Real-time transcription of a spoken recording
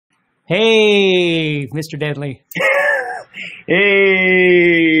Hey, Mr. Deadly.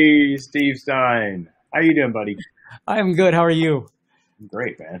 Hey, Steve Stine. How you doing, buddy? I'm good. How are you? I'm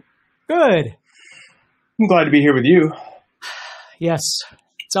great, man. Good. I'm glad to be here with you. Yes.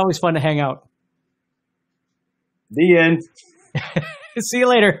 It's always fun to hang out. The end. See you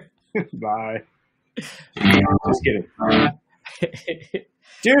later. Bye. Just kidding.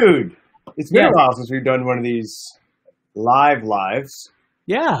 Dude, it's been a while since we've done one of these lives.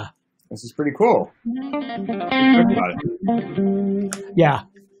 Yeah. This is pretty cool. Yeah.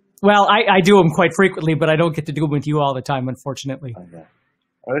 Well, I do them quite frequently, but I don't get to do them with you all the time, unfortunately. Okay.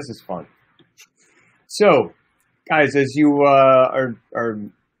 Oh, this is fun. So, guys, as you are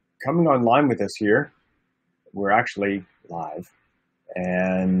coming online with us here, we're actually live,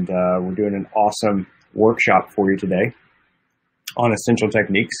 and we're doing an awesome workshop for you today on essential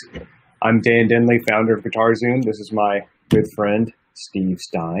techniques. I'm Dan Denley, founder of GuitarZoom. This is my good friend, Steve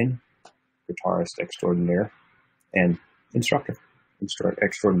Stine, guitarist extraordinaire and instructor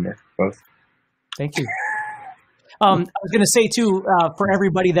extraordinaire, both. Thank you. I was going to say, too, for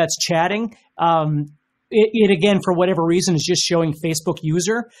everybody that's chatting, it again, for whatever reason, is just showing Facebook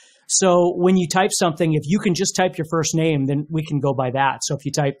user. So when you type something, if you can just type your first name, then we can go by that. So if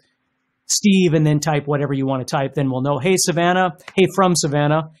you type Steve and then type whatever you want to type, then we'll know, hey, Savannah. Hey, from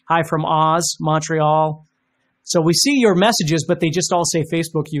Savannah. Hi, from Oz, Montreal. So we see your messages, but they just all say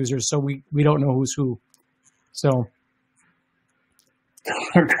Facebook users, so we don't know who's who. So.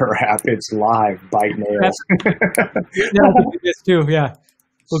 Crap, it's live. Bite nails. This too, yeah.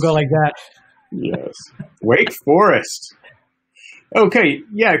 We'll go like that. Yes. Wake Forest. Okay,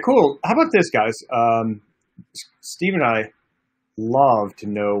 yeah, cool. How about this, guys? Steve and I love to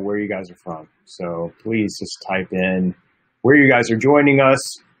know where you guys are from. So please just type in where you guys are joining us.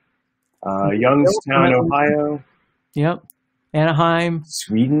 Youngstown, Ohio. Yep. Anaheim.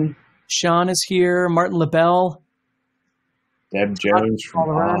 Sweden. Sean is here. Martin LaBelle. Deb Jones from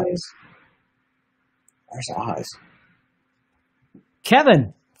Oz. Where's Oz?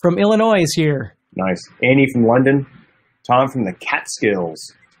 Kevin from Illinois is here. Nice. Annie from London. Tom from the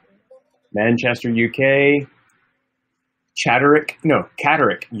Catskills. Manchester, UK. Catterick,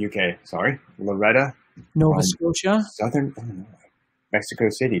 UK. Sorry. Loretta. Nova Scotia. Southern Illinois. Mexico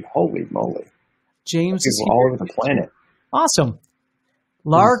City. Holy moly. James is all over the planet. Awesome.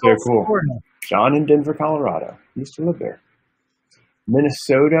 Largo, so cool. Florida. John in Denver, Colorado. Used to live there.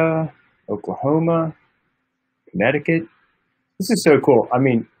 Minnesota, Oklahoma, Connecticut. This is so cool. I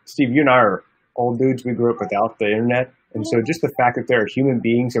mean, Steve, you and I are old dudes. We grew up without the internet. And so just the fact that there are human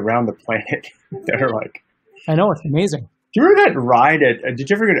beings around the planet that are like... I know, it's amazing. Do you remember that ride did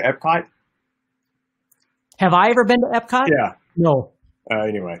you ever go to Epcot? Have I ever been to Epcot? Yeah. No.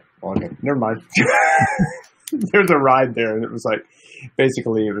 Anyway, okay, never mind. There's a ride there, and it was like,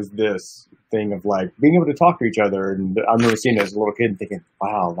 basically it was this thing of like being able to talk to each other. And I remember seeing it as a little kid and thinking,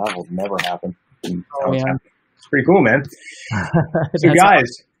 wow, that will never happen. It's pretty cool, man. So guys,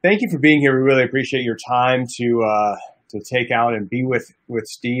 thank you for being here. We really appreciate your time to take out and be with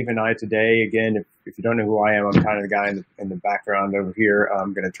Steve and I today. Again, if you don't know who I am, I'm kind of the guy in the background over here.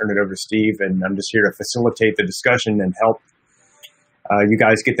 I'm going to turn it over to Steve, and I'm just here to facilitate the discussion and help you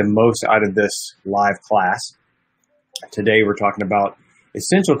guys get the most out of this live class. Today, we're talking about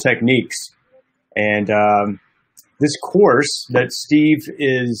essential techniques. And this course that Steve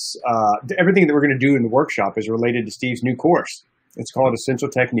is, everything that we're going to do in the workshop is related to Steve's new course. It's called Essential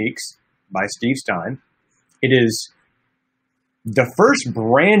Techniques by Steve Stine. It is the first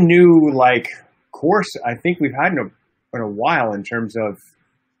brand new course I think we've had in a while, in terms of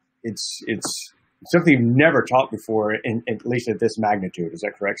it's something you've never taught before, at least at this magnitude. Is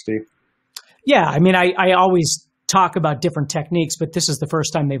that correct, Steve? Yeah. I mean, I always talk about different techniques, but this is the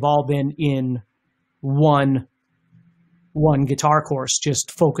first time they've all been in one guitar course,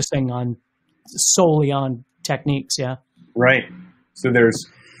 just focusing solely on techniques. Yeah. Right. So there's,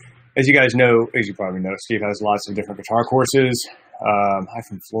 as you guys know, as you probably know, Steve has lots of different guitar courses. Hi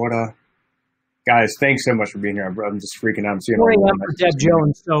from Florida. Guys, thanks so much for being here. I'm just freaking out. I'm seeing 4 a.m. for Deb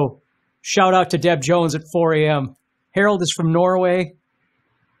Jones. So shout out to Deb Jones at 4 a.m. Harold is from Norway.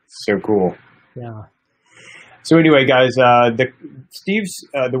 So cool. Yeah. So anyway, guys, the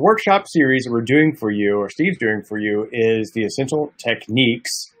workshop series that we're doing for you, or Steve's doing for you, is the Essential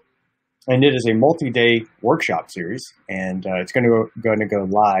Techniques, and it is a multi-day workshop series, and it's going to go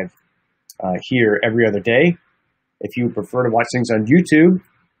live here every other day. If you prefer to watch things on YouTube,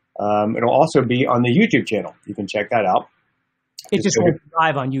 it'll also be on the YouTube channel. You can check that out. It just won't be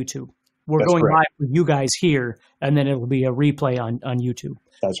live on YouTube. We're going live with you guys here, and then it will be a replay on YouTube.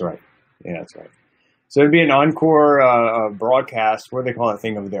 That's right. Yeah, that's right. So it'd be an encore broadcast. What do they call that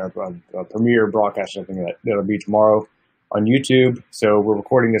thing over there? A premiere broadcast, I think that'll be tomorrow on YouTube. So we're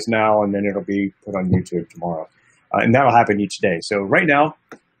recording this now, and then it'll be put on YouTube tomorrow. And that'll happen each day. So right now,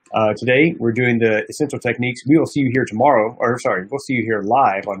 today, we're doing the essential techniques. We will see you here tomorrow, or sorry, we'll see you here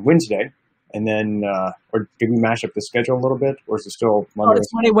live on Wednesday. And then, or did we mash up the schedule a little bit? Or is it still Monday? Oh,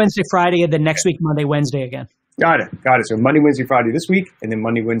 it's Monday, Wednesday, Friday, and then next week, Monday, Wednesday again. Got it. So Monday, Wednesday, Friday this week, and then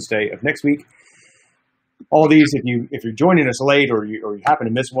Monday, Wednesday of next week. All these, if you're joining us late or you happen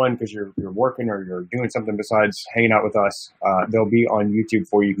to miss one because you're working or you're doing something besides hanging out with us, they'll be on YouTube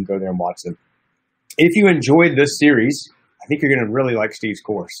for you. You can go there and watch them. If you enjoyed this series, I think you're going to really like Steve's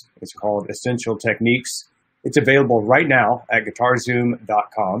course. It's called Essential Techniques. It's available right now at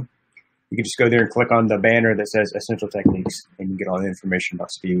guitar-zoom.com. You can just go there and click on the banner that says Essential Techniques, and you get all the information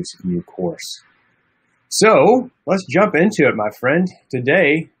about Steve's new course. So let's jump into it, my friend.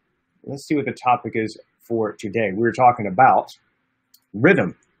 Today, let's see what the topic is for today. We're talking about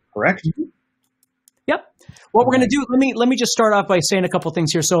rhythm, correct? Yep. What we're going to do, let me just start off by saying a couple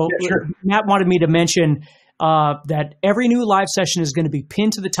things here. So yeah, sure. Matt wanted me to mention that every new live session is going to be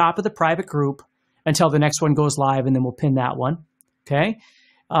pinned to the top of the private group until the next one goes live, and then we'll pin that one. Okay.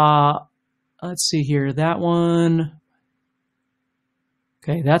 Let's see here. That one.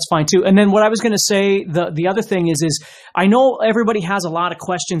 Okay, that's fine too. And then what I was going to say, the other thing is I know everybody has a lot of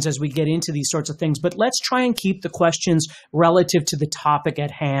questions as we get into these sorts of things, but let's try and keep the questions relative to the topic at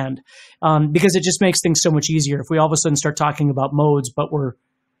hand, because it just makes things so much easier. If we all of a sudden start talking about modes, but we're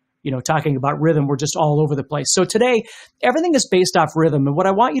talking about rhythm, we're just all over the place. So today, everything is based off rhythm. And what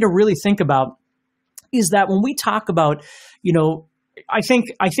I want you to really think about is that when we talk about, I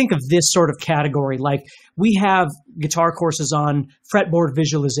think of this sort of category, like we have guitar courses on fretboard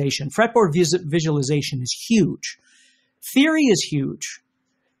visualization. Fretboard visualization is huge. Theory is huge,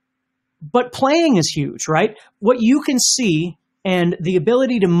 but playing is huge, right? What you can see and the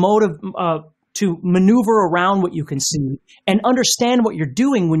ability to maneuver around what you can see and understand what you're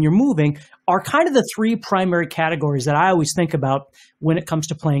doing when you're moving are kind of the three primary categories that I always think about when it comes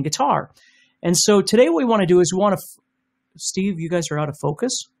to playing guitar. And so today what we want to do is Steve, you guys are out of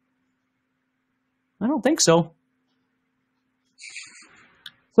focus? I don't think so.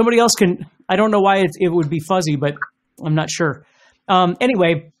 Somebody else can, I don't know why it would be fuzzy, but I'm not sure.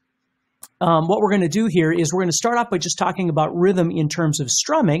 Anyway, what we're going to do here is we're going to start off by just talking about rhythm in terms of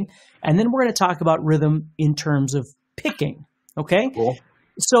strumming, and then we're going to talk about rhythm in terms of picking, okay? Cool.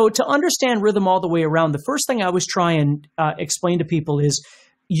 So to understand rhythm all the way around, the first thing I always try and explain to people is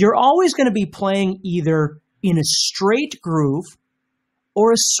you're always going to be playing either in a straight groove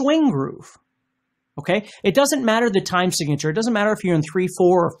or a swing groove, okay? It doesn't matter the time signature. It doesn't matter if you're in 3/4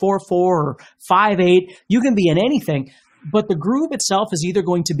 or 4/4 or 5/8. You can be in anything, but the groove itself is either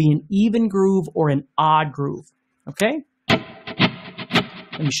going to be an even groove or an odd groove, okay?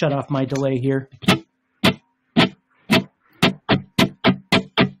 Let me shut off my delay here.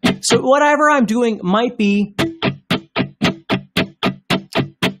 So whatever I'm doing might be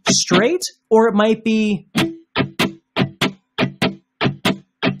straight, or it might be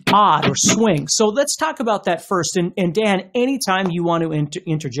odd or swing. So let's talk about that first. And Dan, anytime you want to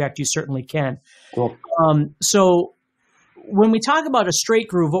interject, you certainly can. Cool. So when we talk about a straight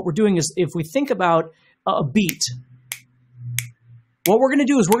groove, what we're doing is if we think about a beat, what we're going to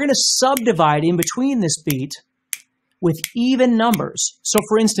do is we're going to subdivide in between this beat with even numbers. So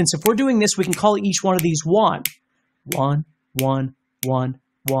for instance, if we're doing this, we can call each one of these 1, 1, 1, 1,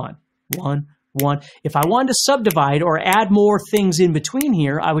 1, 1, 1. If I wanted to subdivide or add more things in between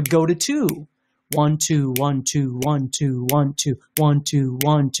here, I would go to 2. 1, 2, 1, 2, 1, 2, 1, 2, 1, 2,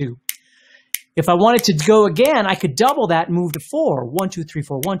 1, 2. If I wanted to go again, I could double that and move to 4. 1, 2, 3,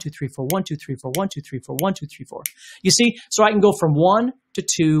 4, 1, 2, 3, 4, 1, 2, 3, 4, 1, 2, 3, 4, 1, 2, 3, 4. You see? So I can go from 1 to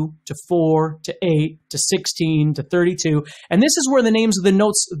 2 to 4 to 8 to 16 to 32. And this is where the names of the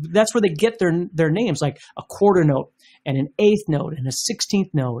notes, that's where they get their names, like a quarter note and an eighth note and a 16th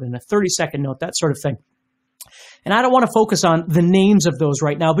note and a 32nd note, that sort of thing. And I don't want to focus on the names of those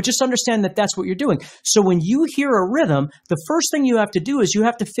right now, but just understand that that's what you're doing. So when you hear a rhythm, the first thing you have to do is you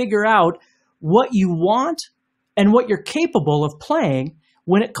have to figure out what you want and what you're capable of playing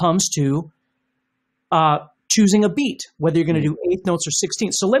when it comes to choosing a beat, whether you're going to do eighth notes or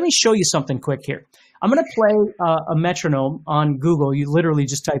 16th. So let me show you something quick here. I'm going to play a metronome on Google. You literally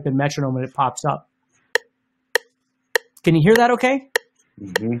just type in metronome and it pops up. Can you hear that okay?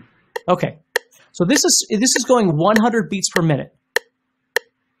 Mm-hmm. Okay. So this is going 100 beats per minute.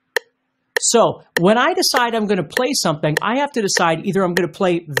 So when I decide I'm going to play something, I have to decide either I'm going to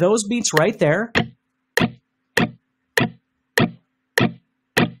play those beats right there,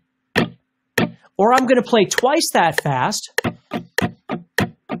 Or I'm going to play twice that fast.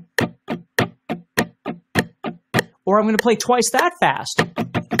 Or I'm going to play twice that fast.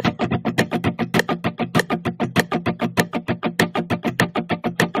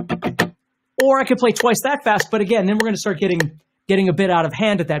 Or I could play twice that fast, but again, then we're going to start getting a bit out of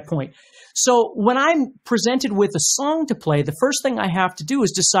hand at that point. So when I'm presented with a song to play, the first thing I have to do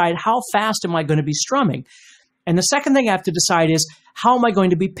is decide how fast am I going to be strumming. And the second thing I have to decide is how am I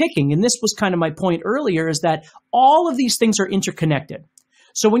going to be picking? And this was kind of my point earlier, is that all of these things are interconnected.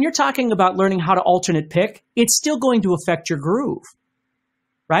 So when you're talking about learning how to alternate pick, it's still going to affect your groove,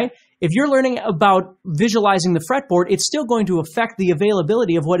 right? If you're learning about visualizing the fretboard, it's still going to affect the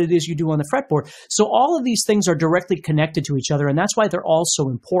availability of what it is you do on the fretboard. So all of these things are directly connected to each other, and that's why they're all so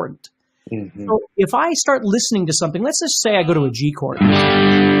important. Mm-hmm. So if I start listening to something, let's just say I go to a G chord,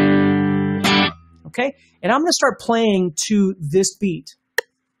 okay? And I'm going to start playing to this beat.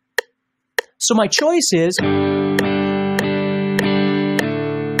 So my choice is...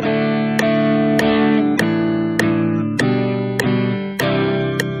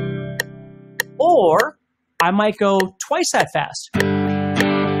 Or I might go twice that fast.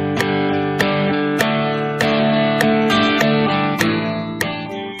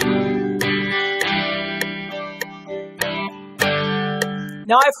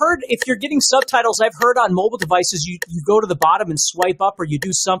 Now, I've heard, if you're getting subtitles, I've heard on mobile devices, you go to the bottom and swipe up, or you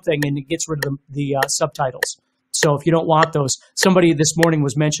do something and it gets rid of the subtitles. So if you don't want those, somebody this morning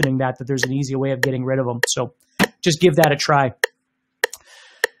was mentioning that there's an easy way of getting rid of them. So just give that a try.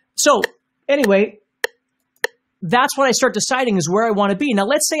 So anyway, that's what I start deciding is where I want to be. Now,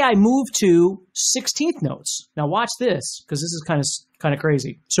 let's say I move to 16th notes. Now, watch this, because this is kind of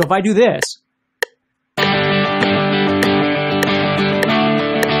crazy. So if I do this,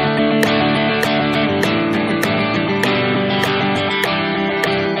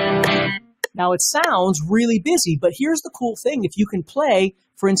 now it sounds really busy, but here's the cool thing. If you can play,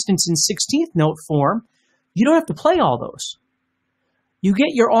 for instance, in 16th note form, you don't have to play all those. You get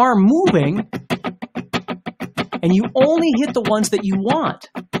your arm moving, and you only hit the ones that you want.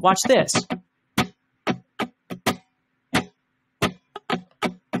 Watch this.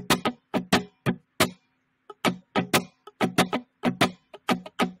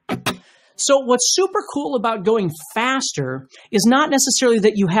 So what's super cool about going faster is not necessarily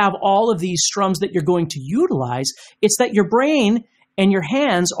that you have all of these strums that you're going to utilize. It's that your brain and your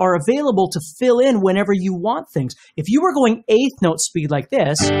hands are available to fill in whenever you want things. If you were going 8th note speed like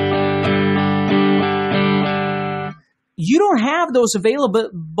this, you don't have those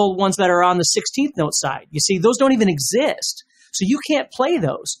available ones that are on the 16th note side. You see, those don't even exist. So you can't play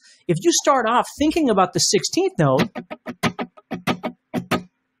those. If you start off thinking about the 16th note,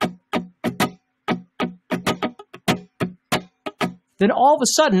 then all of a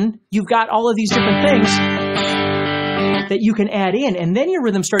sudden, you've got all of these different things that you can add in, and then your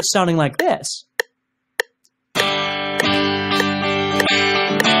rhythm starts sounding like this.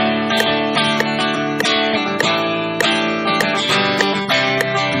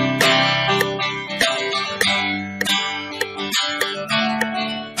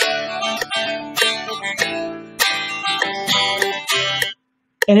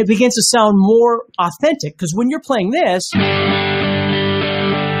 And it begins to sound more authentic, because when you're playing this,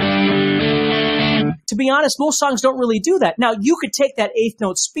 to be honest, most songs don't really do that. Now, you could take that 8th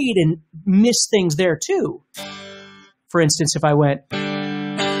note speed and miss things there too. For instance, if I went...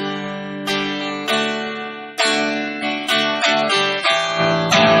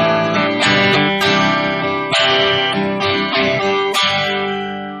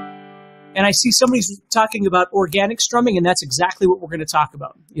 And I see somebody's talking about organic strumming, and that's exactly what we're going to talk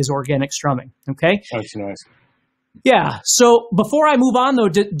about, is organic strumming, okay? That's nice. Yeah. So before I move on, though,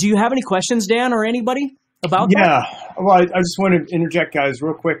 do you have any questions, Dan, or anybody about that? Yeah. Well, I just want to interject, guys,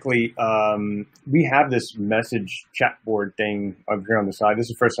 real quickly. We have this message chat board thing up here on the side. This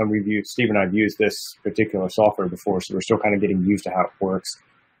is the first time Steve and I have used this particular software before, so we're still kind of getting used to how it works.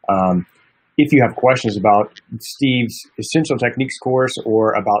 If you have questions about Steve's Essential Techniques course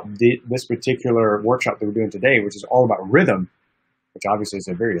or about this particular workshop that we're doing today, which is all about rhythm, which obviously is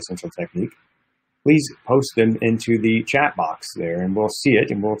a very essential technique, please post them into the chat box there, and we'll see it,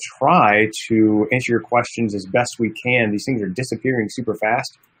 and we'll try to answer your questions as best we can. These things are disappearing super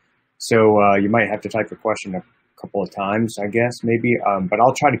fast, so you might have to type your question a couple of times, I guess, maybe. But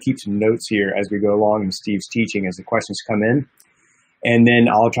I'll try to keep some notes here as we go along in Steve's teaching as the questions come in, and then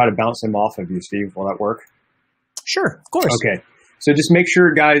I'll try to bounce them off of you, Steve. Will that work? Sure, of course. Okay. So just make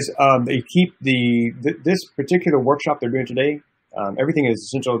sure, guys, that you keep this particular workshop they're doing today Everything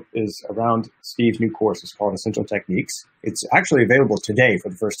is around Steve's new course. It's called Essential Techniques. It's actually available today for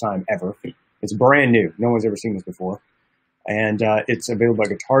the first time ever. It's brand new. No one's ever seen this before. And it's available by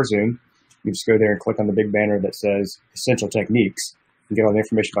GuitarZoom. You just go there and click on the big banner that says Essential Techniques and get all the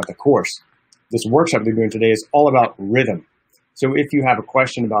information about the course. This workshop they're doing today is all about rhythm. So if you have a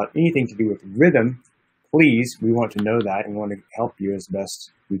question about anything to do with rhythm, please, we want to know that and we want to help you as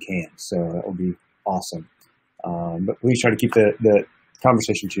best we can. So that will be awesome. But please try to keep the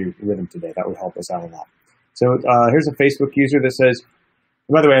conversation to rhythm today. That would help us out a lot. So here's a Facebook user that says,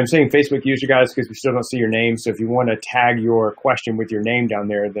 by the way, I'm saying Facebook user, guys, because we still don't see your name. So if you want to tag your question with your name down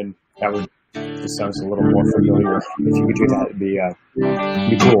there, then that would just sounds a little more familiar. If you could do that, it'd be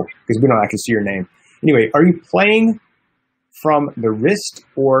cool, because we don't actually see your name. Anyway, are you playing from the wrist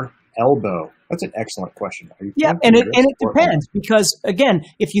or elbow? That's an excellent question. Yeah, and it depends, because, again,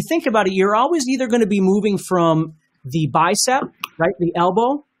 if you think about it, you're always either going to be moving from the bicep, right, the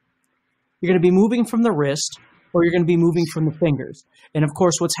elbow, you're going to be moving from the wrist, or you're going to be moving from the fingers. And, of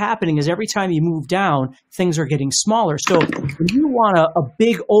course, what's happening is every time you move down, things are getting smaller. So when you want a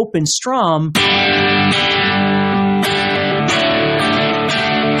big open strum,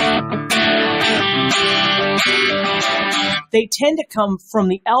 they tend to come from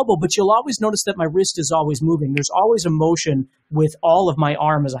the elbow, but you'll always notice that my wrist is always moving. There's always a motion with all of my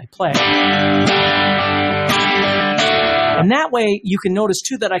arm as I play. And that way, you can notice,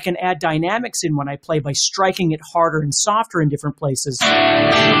 too, that I can add dynamics in when I play by striking it harder and softer in different places.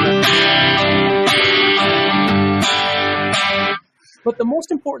 But the most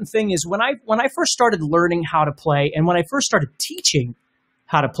important thing is when I first started learning how to play and when I first started teaching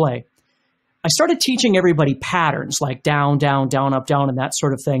how to play, I started teaching everybody patterns like down, down, down, up, down, and that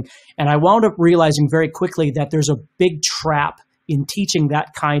sort of thing. And I wound up realizing very quickly that there's a big trap in teaching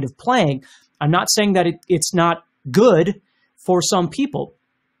that kind of playing. I'm not saying that it's not good for some people.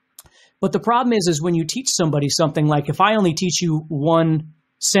 But the problem is when you teach somebody something like, if I only teach you one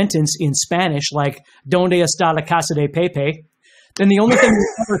sentence in Spanish, like, ¿Dónde está la casa de Pepe? Then the only thing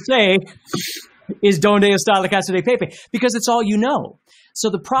you ever say is ¿Dónde está la casa de Pepe? Because it's all you know. So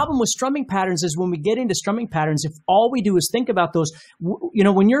the problem with strumming patterns is when we get into strumming patterns, if all we do is think about those, you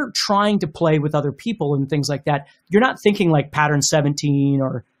know, when you're trying to play with other people and things like that, you're not thinking like pattern 17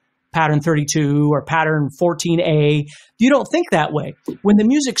 or pattern 32 or pattern 14A. You don't think that way. When the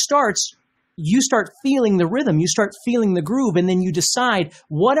music starts, you start feeling the rhythm, you start feeling the groove, and then you decide,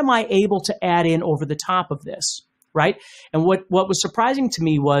 what am I able to add in over the top of this, right? And what was surprising to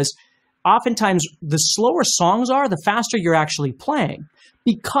me was oftentimes the slower songs are, the faster you're actually playing,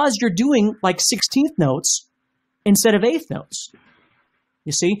 because you're doing like 16th notes instead of 8th notes.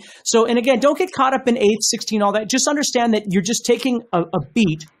 You see? So, and again, don't get caught up in 8th, 16, all that. Just understand that you're just taking a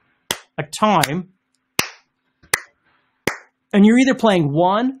beat, a time, and you're either playing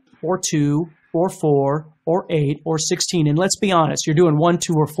 1 or 2 or 4 or 8 or 16. And let's be honest, you're doing 1,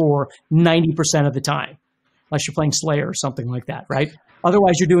 2, or 4 90% of the time, unless you're playing Slayer or something like that, right?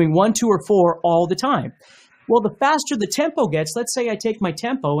 Otherwise, you're doing 1, 2, or 4 all the time. Well, the faster the tempo gets, let's say I take my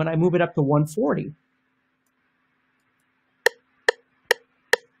tempo and I move it up to 140.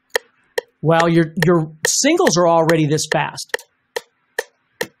 Well, your singles are already this fast.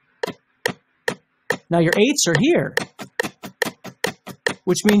 Now your 8s are here,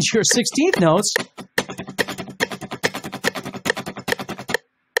 which means your 16th notes.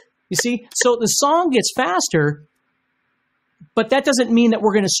 You see? So the song gets faster, but that doesn't mean that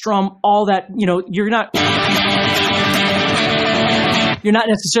we're going to strum all that, you know, you're not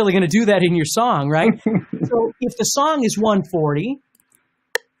necessarily going to do that in your song, right? So if the song is 140,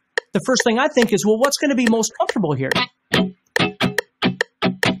 the first thing I think is, well, what's going to be most comfortable here?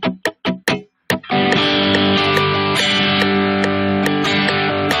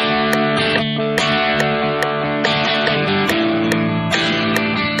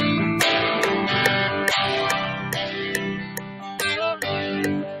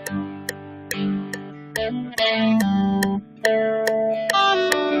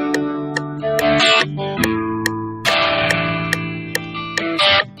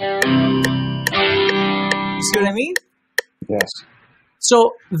 Yes.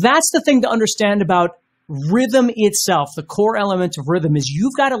 So that's the thing to understand about rhythm itself. The core element of rhythm is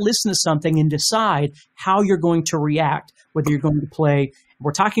you've got to listen to something and decide how you're going to react, whether you're going to play.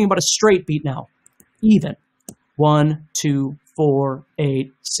 We're talking about a straight beat now, even 1, 2, 4,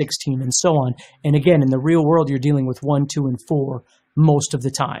 8, 16, and so on. And again, in the real world, you're dealing with 1, 2, and 4 most of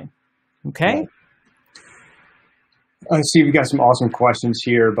the time. Okay? Steve, we got some awesome questions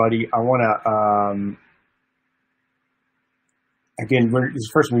here, buddy. I want to... Again,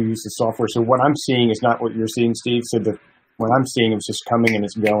 first we use the software. So what I'm seeing is not what you're seeing, Steve. So What I'm seeing is just coming and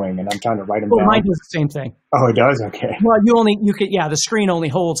it's going, and I'm trying to write them Well, down. mine does the same thing. Oh, it does? Okay. Well, the screen only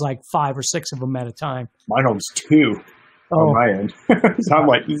holds like 5 or 6 of them at a time. Mine holds 2 on my end. So I'm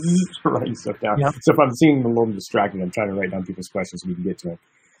like, writing stuff down. Yep. So if I'm seeing a little distracted, I'm trying to write down people's questions so we can get to them.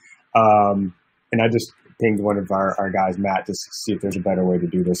 And I just pinged one of our guys, Matt, to see if there's a better way to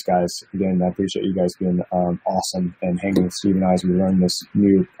do this, guys. Again, I appreciate you guys being awesome and hanging with Steve and I as we learn this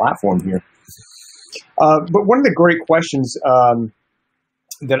new platform here. But one of the great questions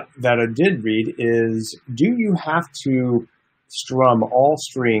that I did read is, do you have to strum all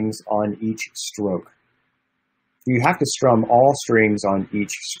strings on each stroke? Do you have to strum all strings on each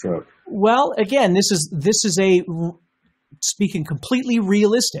stroke? Well, again, this is a speaking completely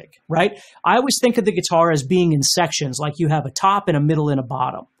realistic, right? I always think of the guitar as being in sections, like you have a top and a middle and a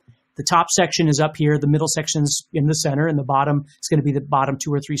bottom. The top section is up here, the middle section's in the center, and the bottom is going to be the bottom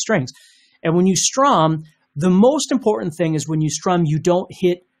 2 or 3 strings. And when you strum, the most important thing is when you strum, you don't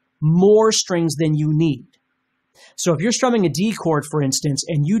hit more strings than you need. So if you're strumming a D chord, for instance,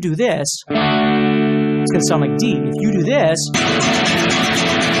 and you do this, it's going to sound like D. If you do this,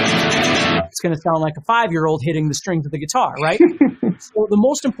 it's going to sound like a 5-year-old hitting the strings of the guitar, right? So the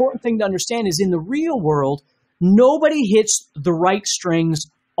most important thing to understand is in the real world, nobody hits the right strings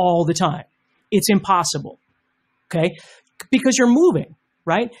all the time. It's impossible, okay? Because you're moving,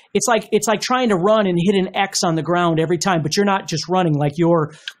 right? It's like trying to run and hit an X on the ground every time, but you're not just running like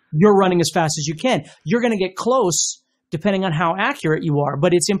you're running as fast as you can. You're going to get close depending on how accurate you are,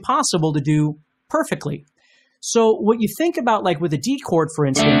 but it's impossible to do perfectly. So what you think about, like with a D chord, for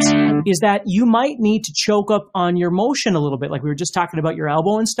instance, is that you might need to choke up on your motion a little bit. Like we were just talking about your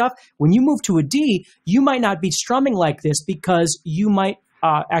elbow and stuff. When you move to a D, you might not be strumming like this because you might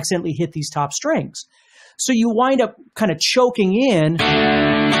accidentally hit these top strings. So you wind up kind of choking in.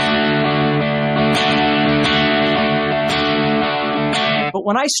 But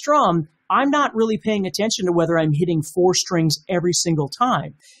when I strum, I'm not really paying attention to whether I'm hitting 4 strings every single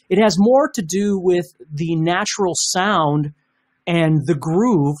time. It has more to do with the natural sound and the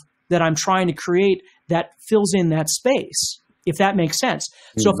groove that I'm trying to create that fills in that space, if that makes sense.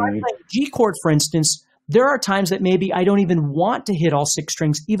 So if I play a G chord, for instance, there are times that maybe I don't even want to hit all 6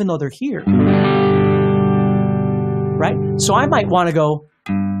 strings, even though they're here. Right? So I might want to go.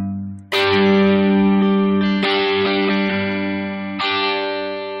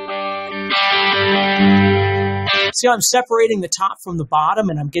 See how I'm separating the top from the bottom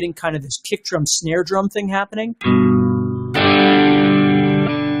and I'm getting kind of this kick drum, snare drum thing happening?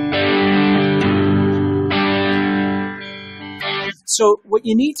 So what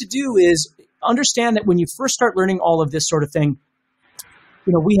you need to do is understand that when you first start learning all of this sort of thing,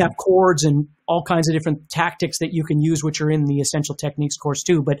 you know, we have chords and all kinds of different tactics that you can use, which are in the Essential Techniques course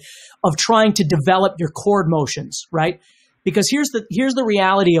too, but of trying to develop your chord motions, right? Because here's the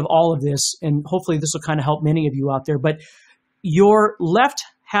reality of all of this, and hopefully this will kind of help many of you out there, but your left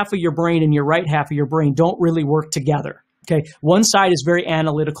half of your brain and your right half of your brain don't really work together, okay? One side is very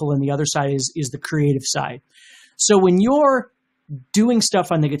analytical and the other side is the creative side. So when you're doing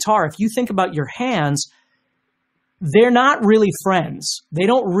stuff on the guitar, if you think about your hands, they're not really friends. They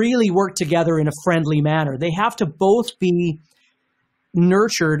don't really work together in a friendly manner. They have to both be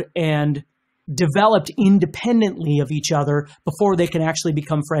nurtured and developed independently of each other before they can actually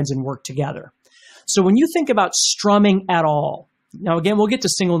become friends and work together. So when you think about strumming at all, now again, we'll get to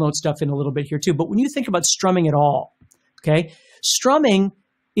single note stuff in a little bit here too, but when you think about strumming at all, okay, strumming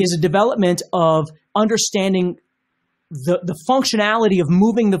is a development of understanding the functionality of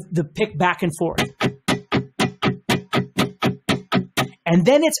moving the pick back and forth. And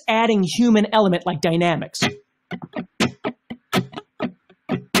then it's adding human element like dynamics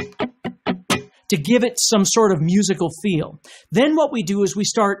to give it some sort of musical feel. Then what we do is we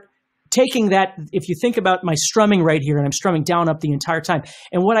start taking that, if you think about my strumming right here, and I'm strumming down up the entire time,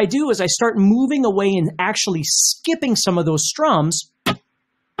 and what I do is I start moving away and actually skipping some of those strums,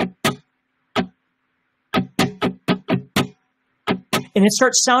 and it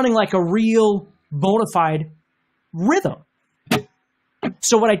starts sounding like a real bona fide rhythm.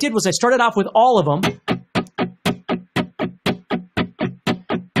 So what I did was I started off with all of them,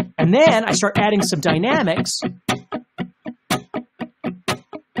 and then I start adding some dynamics,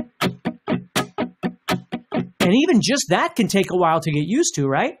 and even just that can take a while to get used to,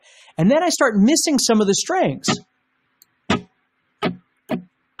 right? And then I start missing some of the strings.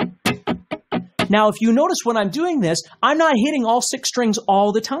 Now, if you notice when I'm doing this, I'm not hitting all 6 strings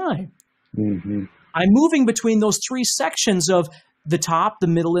all the time. Mm-hmm. I'm moving between those 3 sections of the top, the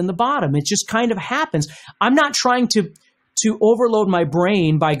middle, and the bottom. It just kind of happens. I'm not trying to overload my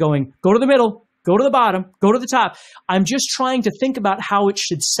brain by going, go to the middle, go to the bottom, go to the top. I'm just trying to think about how it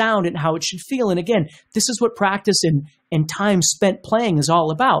should sound and how it should feel. And again, this is what practice and time spent playing is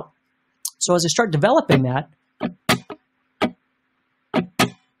all about. So as I start developing that,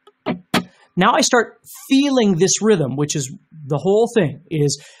 now I start feeling this rhythm, which is the whole thing.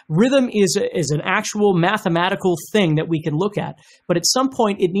 Rhythm is an actual mathematical thing that we can look at. But at some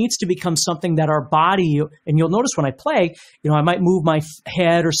point, it needs to become something that our body, and you'll notice when I play, I might move my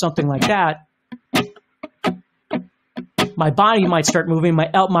head or something like that. My body might start moving,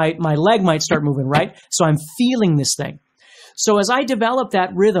 my leg might start moving, right? So I'm feeling this thing. So as I develop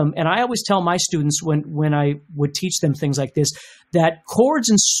that rhythm, and I always tell my students when I would teach them things like this, that chords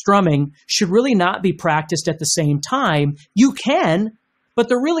and strumming should really not be practiced at the same time. You can, but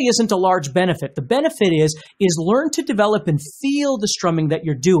there really isn't a large benefit. The benefit is learn to develop and feel the strumming that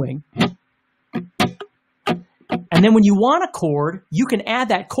you're doing. And then when you want a chord, you can add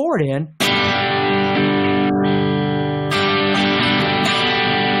that chord in.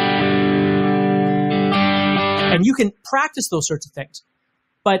 And you can practice those sorts of things.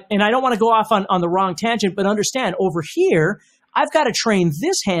 And I don't want to go off on the wrong tangent, but understand over here, I've got to train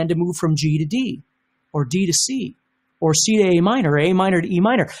this hand to move from G to D, or D to C, or C to A minor, or A minor to E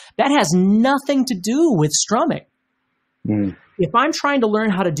minor. That has nothing to do with strumming. Mm. If I'm trying to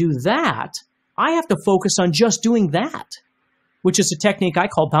learn how to do that, I have to focus on just doing that, which is a technique I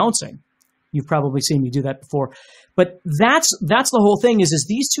call bouncing. You've probably seen me do that before. But that's the whole thing is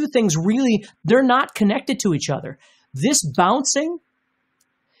these two things really, they're not connected to each other. This bouncing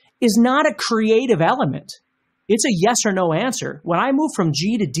is not a creative element. It's a yes or no answer. When I move from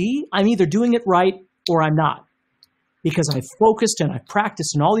G to D, I'm either doing it right or I'm not. Because I've focused and I've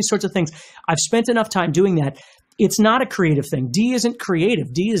practiced and all these sorts of things. I've spent enough time doing that. It's not a creative thing. D isn't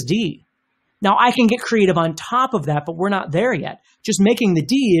creative. D is D. Now, I can get creative on top of that, but we're not there yet. Just making the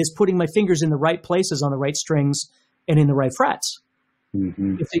D is putting my fingers in the right places on the right strings and in the right frets.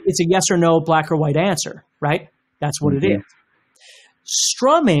 Mm-hmm. It's a yes or no, black or white answer, right? That's what it is.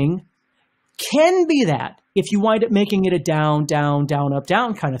 Strumming can be that if you wind up making it a down, down, down, up,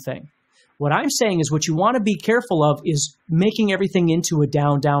 down kind of thing. What I'm saying is what you want to be careful of is making everything into a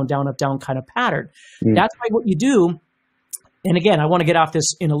down, down, down, up, down kind of pattern. Mm. That's why what you do. And again, I want to get off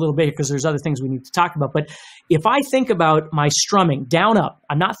this in a little bit because there's other things we need to talk about. But if I think about my strumming down, up,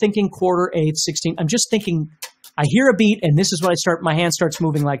 I'm not thinking quarter, eighth, 16. I'm just thinking, I hear a beat and this is what my hand starts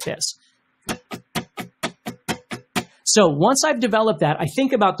moving like this. So once I've developed that, I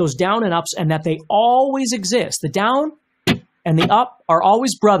think about those down and ups and that they always exist. The down and the up are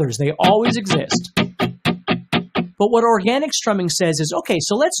always brothers. They always exist. But what organic strumming says is, okay,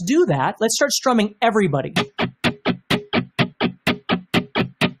 so let's do that. Let's start strumming everybody.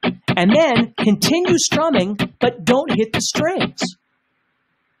 And then continue strumming, but don't hit the strings.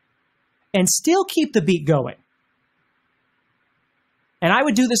 And still keep the beat going. And I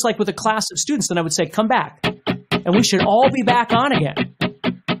would do this like with a class of students. Then I would say, come back. And we should all be back on again.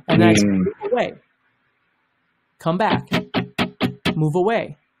 And then I say, move away. Come back. Move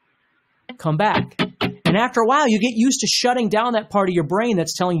away. Come back. And after a while, you get used to shutting down that part of your brain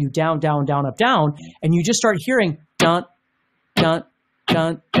that's telling you down, down, down, up, down. And you just start hearing dun, dun,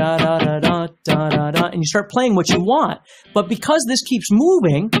 dun, da, da, da, da, da, da, da, and you start playing what you want. But because this keeps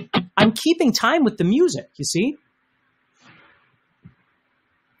moving, I'm keeping time with the music, you see?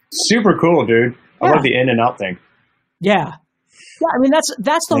 Super cool, dude. I love the in and out thing. Yeah. Yeah, I mean,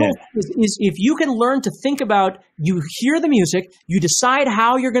 that's the whole thing, is if you can learn to think about, you hear the music, you decide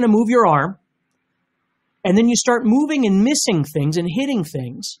how you're going to move your arm, and then you start moving and missing things and hitting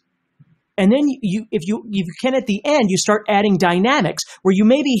things. And then if you can, at the end, you start adding dynamics where you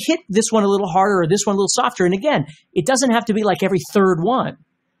maybe hit this one a little harder or this one a little softer. And again, it doesn't have to be like every third one.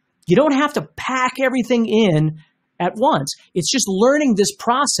 You don't have to pack everything in at once. It's just learning this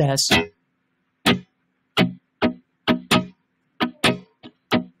process.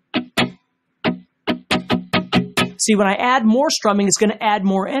 See, when I add more strumming, it's going to add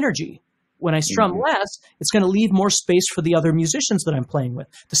more energy. When I strum less, it's going to leave more space for the other musicians that I'm playing with,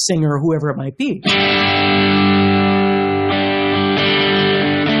 the singer or whoever it might be.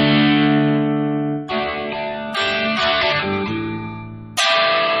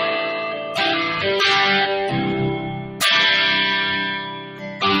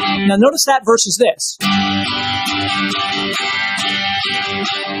 Now notice that versus this.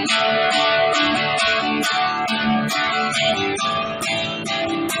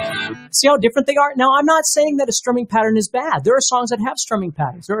 See how different they are? Now, I'm not saying that a strumming pattern is bad. There are songs that have strumming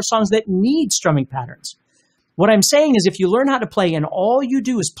patterns. There are songs that need strumming patterns. What I'm saying is if you learn how to play and all you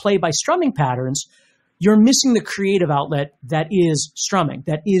do is play by strumming patterns, you're missing the creative outlet that is strumming,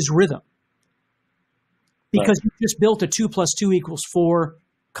 that is rhythm. because you just built a 2 + 2 = 4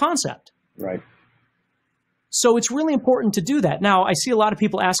 concept. Right. So it's really important to do that. Now, I see a lot of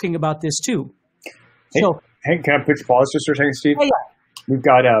people asking about this too. Hey, can I push pause just for a second, Steve? Yeah. We've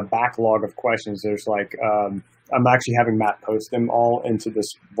got a backlog of questions. There's like, I'm actually having Matt post them all into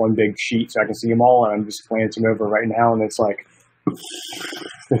this one big sheet so I can see them all, and I'm just glancing over right now, and it's like...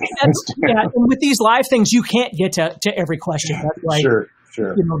 and with these live things, you can't get to every question. That's like, sure.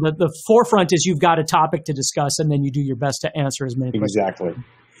 You know, the forefront is you've got a topic to discuss, and then you do your best to answer as many questions. Exactly.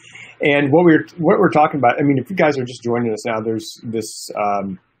 And what we're talking about, I mean, if you guys are just joining us now, there's this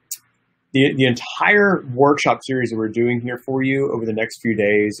the entire workshop series that we're doing here for you over the next few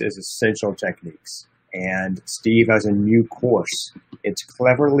days is Essential Techniques. And Steve has a new course. It's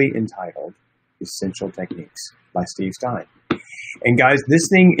cleverly entitled Essential Techniques by Steve Stine. And guys, this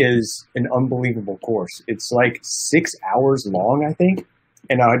thing is an unbelievable course. It's like 6 hours long, I think.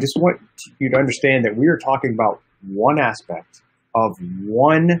 And I just want you to understand that we are talking about one aspect of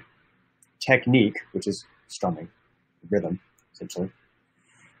one technique, which is strumming, rhythm, essentially.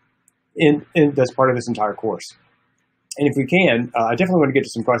 And that's part of this entire course. And if we can, I definitely want to get to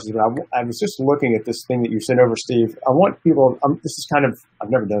some questions, but I was just looking at this thing that you sent over, Steve. I want people, this is kind of, I've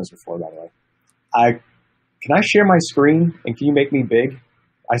never done this before, by the way. Can I share my screen, and can you make me big?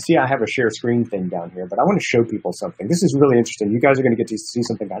 I see I have a share screen thing down here, but I want to show people something. This is really interesting. You guys are going to get to see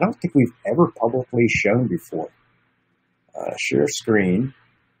something I don't think we've ever publicly shown before. Share screen.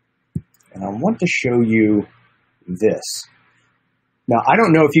 And I want to show you this. Now, I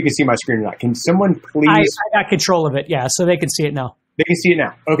don't know if you can see my screen or not. Can someone please... I got control of it, yeah, so they can see it now. They can see it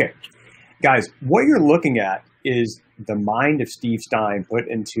now. Okay. Guys, what you're looking at is the mind of Steve Stine put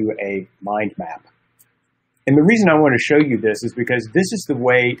into a mind map. And the reason I want to show you this is because this is the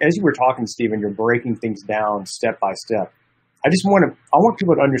way, as you were talking, Stephen, you're breaking things down step by step. I want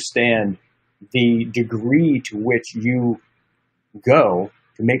people to understand the degree to which you go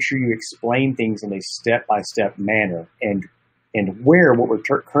to make sure you explain things in a step-by-step manner and where what we're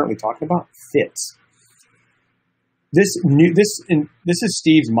currently talking about fits. This is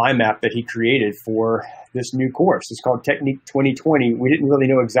Steve's mind map that he created for this new course. It's called Technique 2020. We didn't really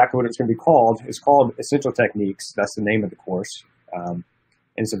know exactly what it was going to be called. It's called Essential Techniques. That's the name of the course. And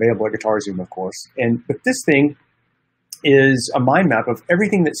it's available at GuitarZoom, of course. But this thing is a mind map of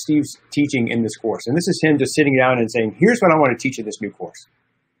everything that Steve's teaching in this course. And this is him just sitting down and saying, here's what I want to teach in this new course.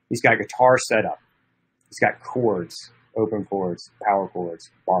 He's got guitar setup. He's got chords, open chords, power chords,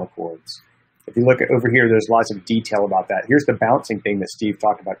 bar chords. If you look over here, there's lots of detail about that. Here's the bouncing thing that Steve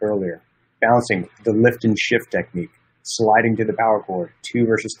talked about earlier. Bouncing, the lift and shift technique, sliding to the power chord, 2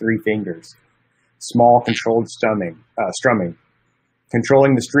 versus 3 fingers, small controlled strumming,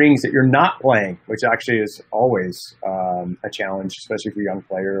 controlling the strings that you're not playing, which actually is always a challenge, especially for young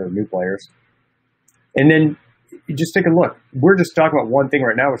players or new players. And then you just take a look. We're just talking about one thing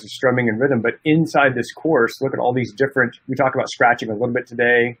right now, which is strumming and rhythm, but inside this course, look at all these different, we talk about scratching a little bit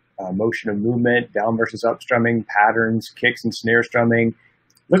today, motion of movement, down versus up strumming, patterns, kicks and snare strumming.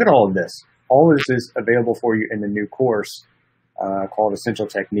 Look at all of this. All of this is available for you in the new course called Essential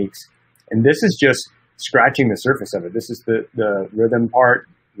Techniques. And this is just scratching the surface of it. This is the rhythm part.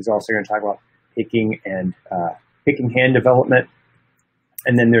 He's also going to talk about picking and picking hand development.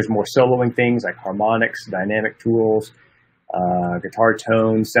 And then there's more soloing things like harmonics, dynamic tools, guitar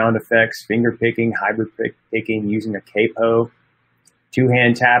tones, sound effects, finger picking, hybrid picking, using a capo,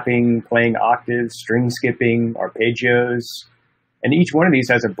 two-hand tapping, playing octaves, string skipping, arpeggios. And each one of these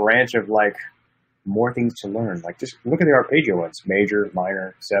has a branch of like more things to learn. Like just look at the arpeggio ones: major,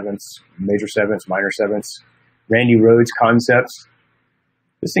 minor, sevenths, major sevenths, minor sevenths, Randy Rhoads concepts.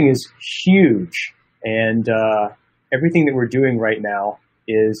 This thing is huge. And everything that we're doing right now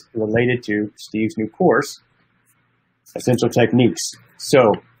is related to Steve's new course, Essential Techniques.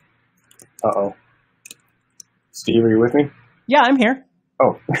 So, Steve, are you with me? Yeah, I'm here.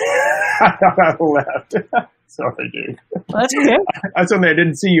 Oh, I thought I left. Sorry, dude. Well, that's okay. I suddenly I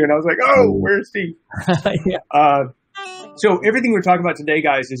didn't see you, and I was like, "Oh, where's Steve?" Yeah. So everything we're talking about today,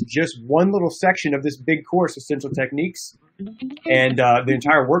 guys, is just one little section of this big course, Essential Techniques, and the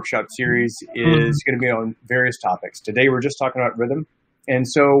entire workshop series is going to be on various topics. Today, we're just talking about rhythm, and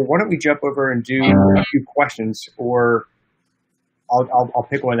so why don't we jump over and do a few questions, or I'll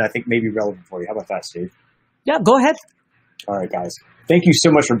pick one that I think may be relevant for you. How about that, Steve? Yeah, go ahead. All right, guys. Thank you so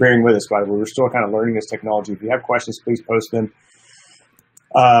much for bearing with us, by the way. We're still kind of learning this technology. If you have questions, please post them.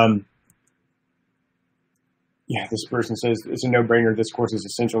 Yeah, this person says, it's a no-brainer. This course is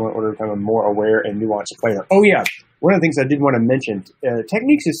essential in order to become a more aware and nuanced player. Oh, yeah. One of the things I did want to mention,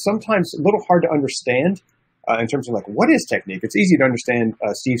 techniques is sometimes a little hard to understand in terms of like, what is technique? It's easy to understand.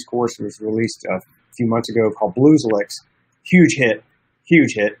 Steve's course was released a few months ago called Blues Licks. Huge hit.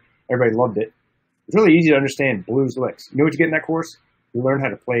 Everybody loved it. It's really easy to understand blues licks. You know what you get in that course? You learn how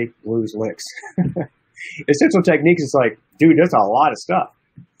to play blues licks. Essential techniques is like, dude, that's a lot of stuff.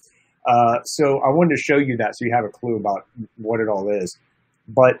 So I wanted to show you that so you have a clue about what it all is.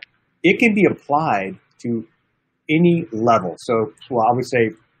 But it can be applied to any level. So, well, I would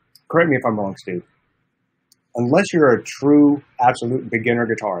say, correct me if I'm wrong, Steve. Unless you're a true, absolute beginner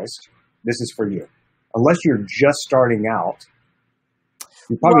guitarist, this is for you. Unless you're just starting out,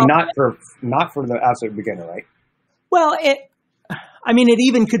 you're probably not for the absolute beginner, right? Well, it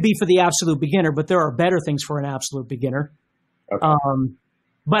even could be for the absolute beginner, but there are better things for an absolute beginner. Okay.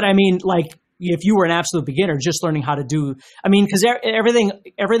 But I mean, like, if you were an absolute beginner, just learning how to do, because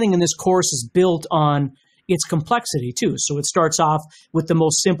everything in this course is built on its complexity too. So it starts off with the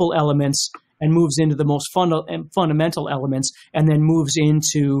most simple elements and moves into the most fundamental elements, and then moves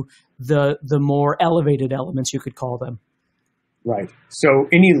into the more elevated elements, you could call them. Right. So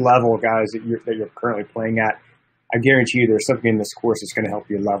any level, guys, that you're currently playing at, I guarantee you there's something in this course that's going to help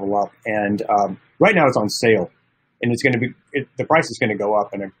you level up. And right now it's on sale, and it's going to be the price is going to go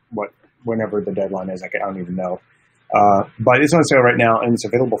up whenever the deadline is. I don't even know, but it's on sale right now, and it's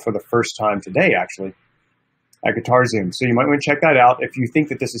available for the first time today, actually, at GuitarZoom. So you might want to check that out if you think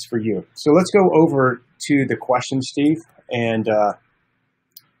that this is for you. So let's go over to the questions, Steve. And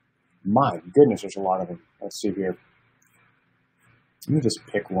my goodness, there's a lot of them. Let's see here. Let me just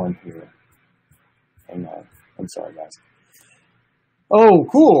pick one here. Hang on. I'm sorry, guys. Oh,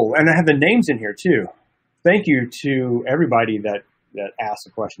 cool. And I have the names in here, too. Thank you to everybody that asked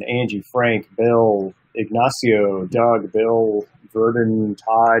the question. Angie, Frank, Bill, Ignacio, Doug, Bill, Verdon,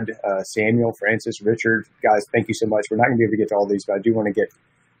 Todd, Samuel, Francis, Richard. Guys, thank you so much. We're not going to be able to get to all these, but I do want to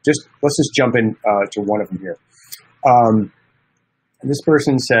let's just jump in to one of them here. This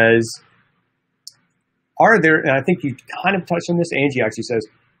person says, and I think you kind of touched on this, Angie actually says,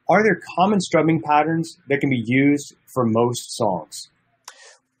 are there common strumming patterns that can be used for most songs?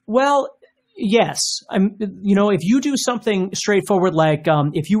 Well, yes. If you do something straightforward, like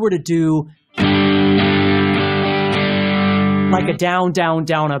if you were to do like a down, down,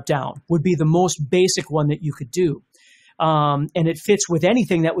 down, up, down would be the most basic one that you could do. And it fits with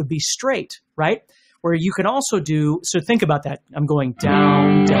anything that would be straight, right? Where you can also so think about that. I'm going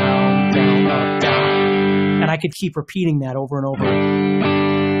down, down, down, up, down. And I could keep repeating that over and over.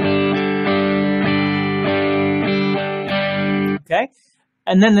 Okay?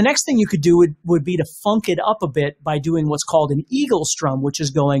 And then the next thing you could do would be to funk it up a bit by doing what's called an eagle strum, which is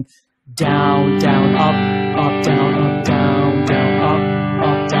going down, down, up, down, up, down, down,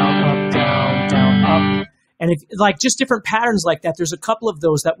 up, down, up, down, down, up. And if like just different patterns like that, there's a couple of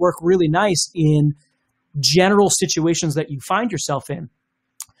those that work really nice in general situations that you find yourself in.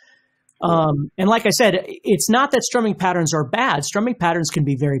 And like I said, it's not that strumming patterns are bad. Strumming patterns can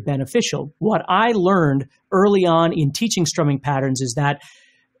be very beneficial. What I learned early on in teaching strumming patterns is that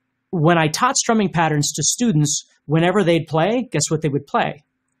when I taught strumming patterns to students, whenever they'd play, guess what they would play?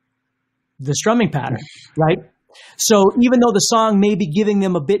 The strumming pattern, right? So even though the song may be giving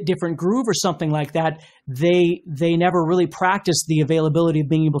them a bit different groove or something like that, they never really practiced the availability of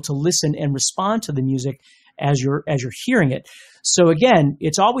being able to listen and respond to the music as you're hearing it. So again,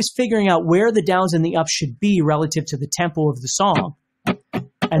 it's always figuring out where the downs and the ups should be relative to the tempo of the song.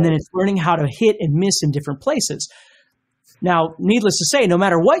 And then it's learning how to hit and miss in different places. Now, needless to say, no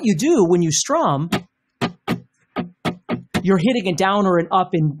matter what you do when you strum, you're hitting a down or an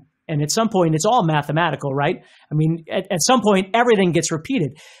up, and at some point it's all mathematical, right? I mean, at some point everything gets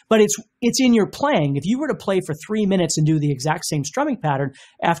repeated, but it's in your playing. If you were to play for 3 minutes and do the exact same strumming pattern,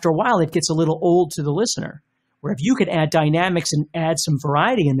 after a while it gets a little old to the listener. Where if you could add dynamics and add some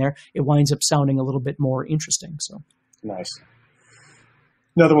variety in there, it winds up sounding a little bit more interesting. So nice.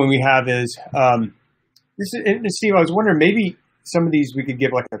 Another one we have is Steve. I was wondering maybe some of these we could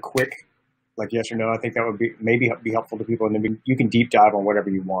give like a quick, like yes or no. I think that would be helpful to people, and then you can deep dive on whatever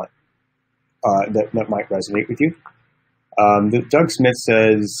you want that might resonate with you. Doug Smith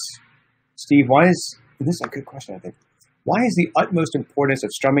says, Steve, this is a good question, I think. Why is the utmost importance of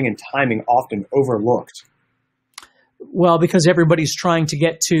strumming and timing often overlooked? Well, because everybody's trying to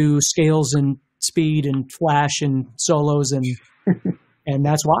get to scales and speed and flash and solos, and and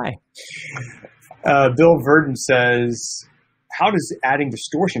that's why. Bill Verdon says, how does adding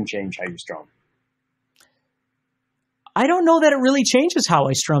distortion change how you strum? I don't know that it really changes how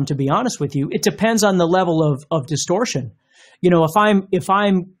I strum, to be honest with you. It depends on the level of distortion. You know, if I'm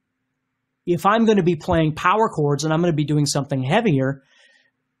going to be playing power chords and I'm going to be doing something heavier,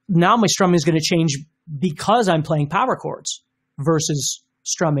 now my strumming is going to change because I'm playing power chords versus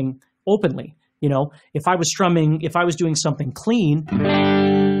strumming openly. You know, if I was doing something clean,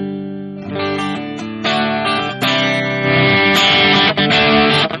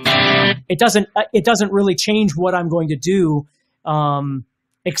 it doesn't really change what I'm going to do,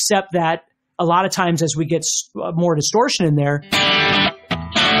 except that a lot of times as we get more distortion in there,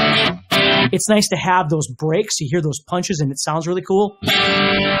 it's nice to have those breaks. You hear those punches and it sounds really cool.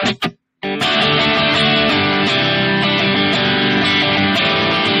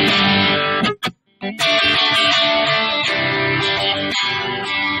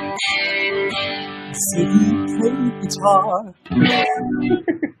 Guitar.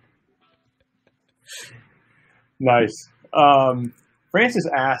 Nice. Francis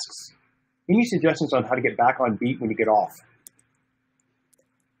asks, any suggestions on how to get back on beat when you get off?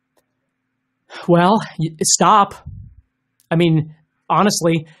 Well, stop. I mean,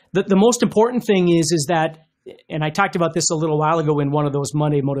 honestly, the most important thing is that, and I talked about this a little while ago in one of those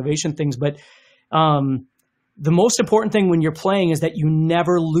Monday motivation things, but the most important thing when you're playing is that you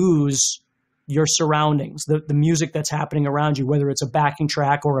never lose your surroundings, the music that's happening around you, whether it's a backing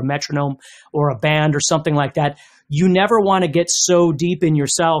track or a metronome or a band or something like that. You never want to get so deep in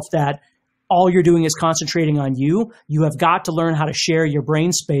yourself that all you're doing is concentrating on you. You have got to learn how to share your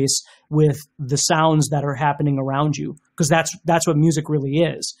brain space with the sounds that are happening around you, because that's what music really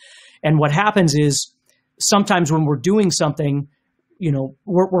is. And what happens is sometimes when we're doing something, you know,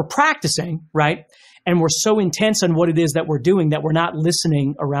 we're practicing, right? And we're so intense on what it is that we're doing that we're not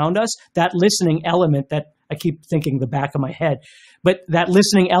listening around us. That listening element that I keep thinking the back of my head, but that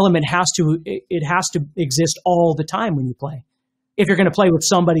listening element has to exist all the time when you play, if you're going to play with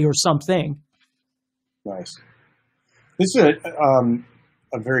somebody or something. Nice. This is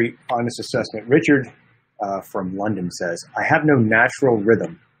a very honest assessment. Richard from London says, I have no natural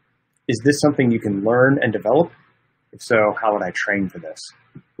rhythm. Is this something you can learn and develop? If so, how would I train for this?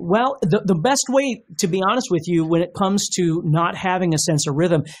 Well, the best way, to be honest with you, when it comes to not having a sense of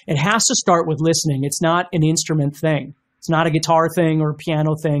rhythm, it has to start with listening. It's not an instrument thing. It's not a guitar thing or a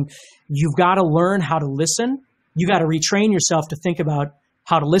piano thing. You've got to learn how to listen. You got to retrain yourself to think about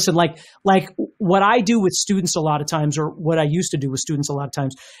how to listen. Like what I do with students a lot of times, or what I used to do with students a lot of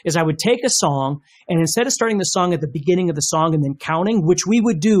times, is I would take a song, and instead of starting the song at the beginning of the song and then counting, which we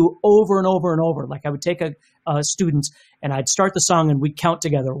would do over and over and over, like I would take a students and I'd start the song and we'd count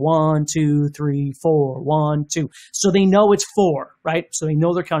together 1, 2, 3, 4, 1, 2. So they know it's 4, right? So they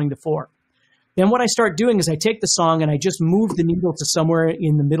know they're counting to 4. Then what I start doing is I take the song and I just move the needle to somewhere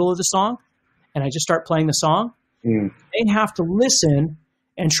in the middle of the song, and I just start playing the song. They have to listen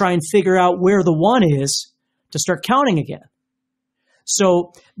and try and figure out where the 1 is to start counting again.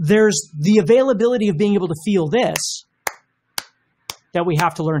 So there's the availability of being able to feel this that we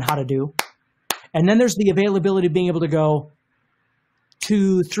have to learn how to do. And then there's the availability of being able to go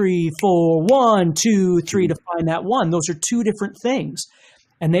 2, 3, 4, 1, 2, 3 to find that 1. Those are two different things.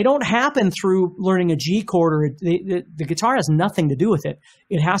 And they don't happen through learning a G chord, or the guitar has nothing to do with it.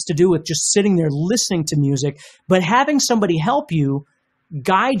 It has to do with just sitting there listening to music, but having somebody help you,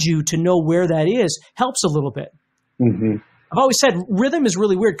 guide you to know where that is, helps a little bit. Mm-hmm. I've always said rhythm is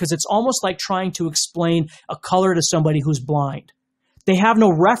really weird because it's almost like trying to explain a color to somebody who's blind. They have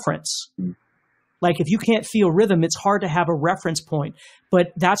no reference. Like if you can't feel rhythm, it's hard to have a reference point. But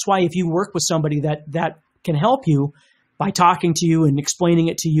that's why if you work with somebody that can help you by talking to you and explaining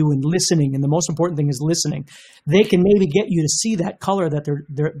it to you and listening, and the most important thing is listening, they can maybe get you to see that color that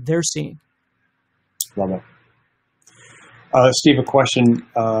they're seeing. Love it. Steve, a question.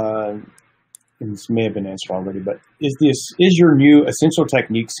 This may have been answered already, but is your new Essential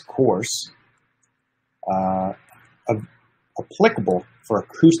Techniques course applicable for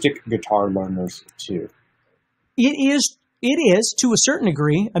acoustic guitar learners too? It is to a certain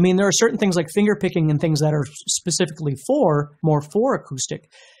degree. I mean, there are certain things like finger picking and things that are specifically more for acoustic.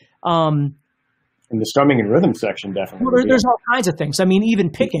 In the strumming and rhythm section, definitely. Well, there's all kinds of things. I mean, even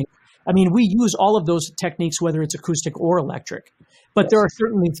picking. I mean, we use all of those techniques, whether it's acoustic or electric. But there are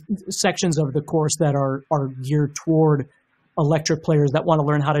certainly sections of the course that are geared toward electric players that want to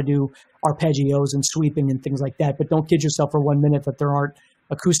learn how to do arpeggios and sweeping and things like that. But don't kid yourself for 1 minute that there aren't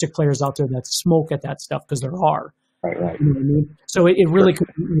acoustic players out there that smoke at that stuff, because there are. Right. You know what I mean? So it really could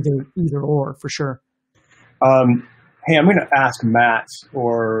be either or, for sure. Hey, I'm going to ask Matt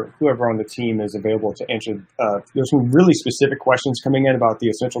or whoever on the team is available to answer. There's some really specific questions coming in about the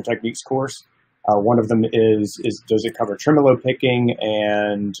Essential Techniques course. One of them is does it cover tremolo picking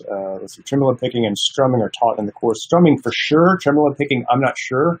and tremolo picking and strumming are taught in the course. Strumming for sure. Tremolo picking, I'm not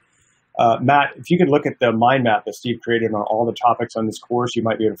sure. Matt, if you could look at the mind map that Steve created on all the topics on this course, you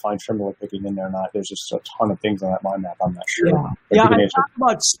might be able to find tremolo picking in there or not. There's just a ton of things on that mind map. I'm not sure. Yeah, I talked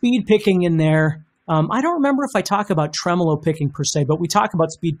about speed picking in there. I don't remember if I talk about tremolo picking per se, but we talk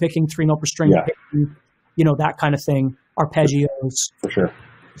about speed picking, 3-note per string picking, that kind of thing, arpeggios. For sure.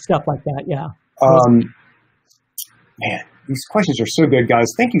 Stuff like that, yeah. Man, these questions are so good,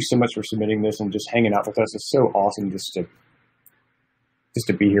 guys. Thank you so much for submitting this and just hanging out with us. It's so awesome just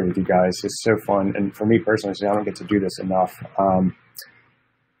to be here with you guys. It's so fun. And for me personally, I don't get to do this enough.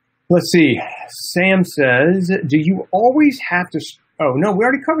 Let's see. Sam says, do you always have to... Oh, no, we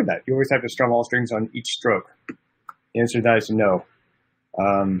already covered that. You always have to strum all strings on each stroke. The answer to that is no.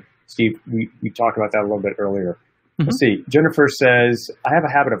 Steve, we talked about that a little bit earlier. Mm-hmm. Let's see. Jennifer says, I have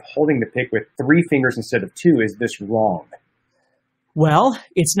a habit of holding the pick with 3 fingers instead of 2. Is this wrong? Well,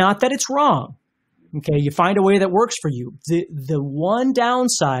 it's not that it's wrong. Okay, you find a way that works for you. The one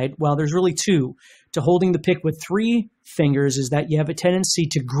downside, well, there's really 2, to holding the pick with 3 fingers is that you have a tendency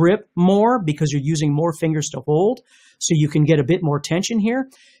to grip more because you're using more fingers to hold, so you can get a bit more tension here.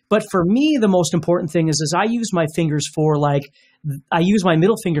 But for me, the most important thing is I use my fingers for I use my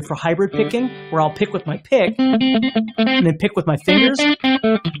middle finger for hybrid picking, where I'll pick with my pick and then pick with my fingers.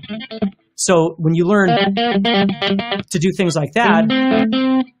 So when you learn to do things like that,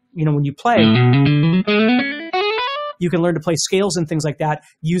 when you play, you can learn to play scales and things like that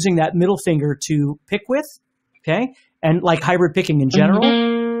using that middle finger to pick with, okay? And like hybrid picking in general.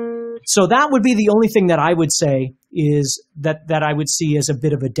 So that would be the only thing that I would say is that I would see as a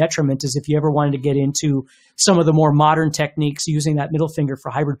bit of a detriment is if you ever wanted to get into some of the more modern techniques, using that middle finger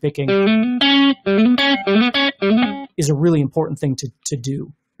for hybrid picking is a really important thing to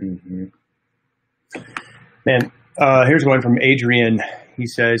do. Mm-hmm. Man, here's one from Adrian. He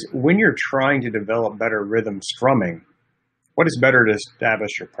says, when you're trying to develop better rhythm strumming, what is better to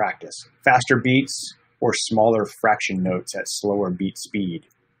establish your practice? Faster beats or smaller fraction notes at slower beat speed?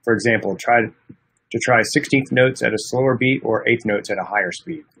 For example, try 16th notes at a slower beat or 8th notes at a higher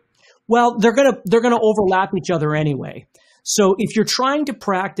speed. Well, they're gonna overlap each other anyway. So if you're trying to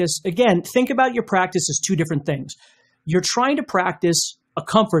practice, again, think about your practice as 2 different things. You're trying to practice a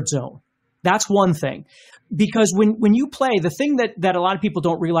comfort zone. That's one thing. Because when you play, the thing that a lot of people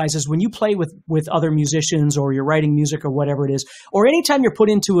don't realize is when you play with other musicians or you're writing music or whatever it is, or anytime you're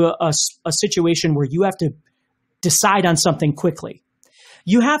put into a situation where you have to decide on something quickly,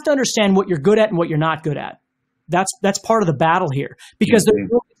 you have to understand what you're good at and what you're not good at. That's part of the battle here, because there's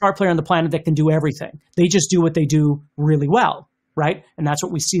no guitar player on the planet that can do everything. They just do what they do really well, right? And that's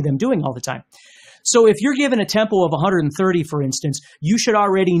what we see them doing all the time. So if you're given a tempo of 130, for instance, you should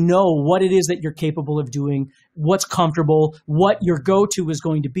already know what it is that you're capable of doing, what's comfortable, what your go-to is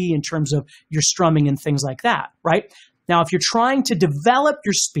going to be in terms of your strumming and things like that, right? Now, if you're trying to develop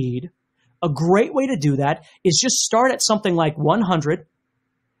your speed, a great way to do that is just start at something like 100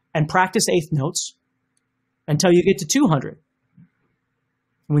 and practice 8th notes until you get to 200.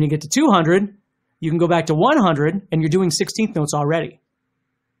 When you get to 200, you can go back to 100 and you're doing 16th notes already.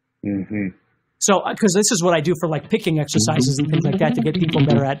 Mm-hmm. So, because this is what I do for like picking exercises and things like that to get people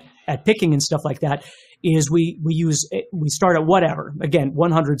better at picking and stuff like that, is we start at whatever. Again,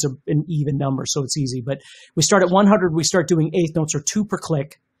 100's an even number, so it's easy. But we start at 100, we start doing 8th notes or 2 per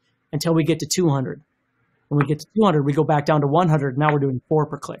click until we get to 200. When we get to 200, we go back down to 100. Now we're doing 4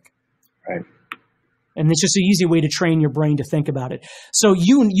 per click. Right. And it's just an easy way to train your brain to think about it. So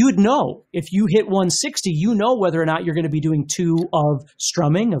you'd know if you hit 160, you know whether or not you're going to be doing 2 of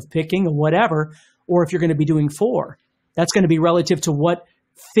strumming, of picking, or whatever, or if you're going to be doing 4. That's going to be relative to what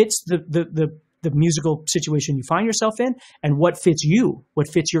fits the musical situation you find yourself in and what fits you,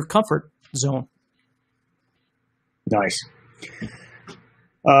 what fits your comfort zone. Nice.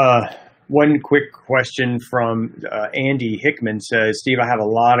 One quick question from Andy Hickman says, Steve, I have a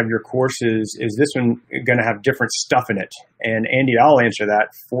lot of your courses. Is this one going to have different stuff in it? And Andy, I'll answer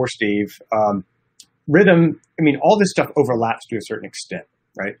that for Steve. Rhythm, all this stuff overlaps to a certain extent,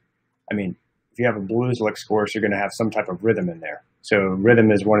 right? If you have a blues licks course, you're going to have some type of rhythm in there. So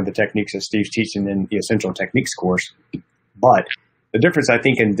rhythm is one of the techniques that Steve's teaching in the Essential Techniques course. But the difference, I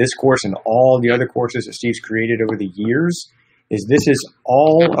think, in this course and all the other courses that Steve's created over the years is this is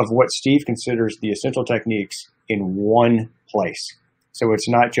all of what Steve considers the essential techniques in one place. So it's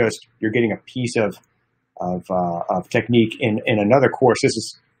not just you're getting a piece of technique in another course.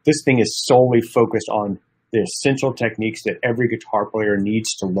 This thing is solely focused on the essential techniques that every guitar player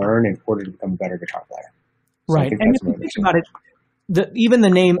needs to learn in order to become a better guitar player. So right. And if you think about it, even the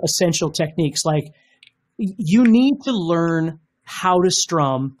name essential techniques, like you need to learn how to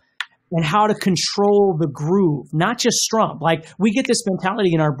strum and how to control the groove, not just strum. Like we get this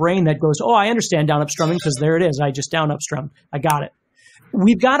mentality in our brain that goes, oh, I understand down up strumming because there it is. I just down up strum. I got it.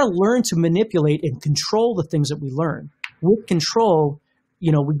 We've got to learn to manipulate and control the things that we learn. With control,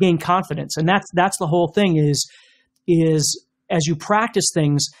 we gain confidence. And that's the whole thing is as you practice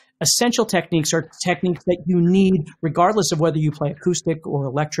things, essential techniques are techniques that you need regardless of whether you play acoustic or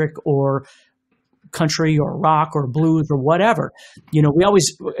electric or country or rock or blues or whatever. We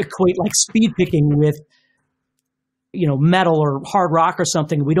always equate like speed picking with, metal or hard rock or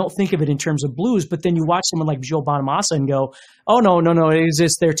something. We don't think of it in terms of blues, but then you watch someone like Joe Bonamassa and go, oh, no, it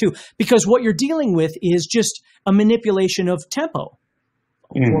exists there too. Because what you're dealing with is just a manipulation of tempo.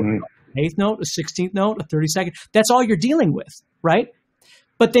 Mm-hmm. Eighth note, a 16th note, a 32nd. That's all you're dealing with, right?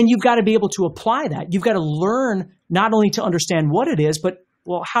 But then you've got to be able to apply that. You've got to learn not only to understand what it is, but,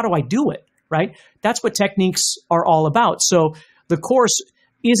 well, how do I do it, right? That's what techniques are all about. So the course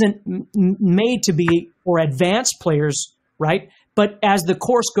isn't made to be for advanced players, right? But as the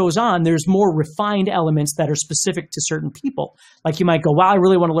course goes on, there's more refined elements that are specific to certain people. Like you might go, wow, I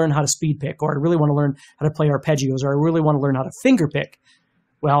really want to learn how to speed pick, or I really want to learn how to play arpeggios, or I really want to learn how to finger pick.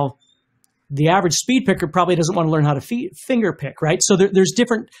 Well, the average speed picker probably doesn't want to learn how to finger pick, right? So there's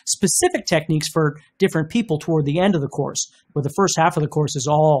different specific techniques for different people toward the end of the course, where the first half of the course is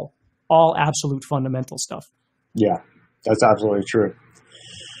all absolute fundamental stuff. Yeah, that's absolutely true.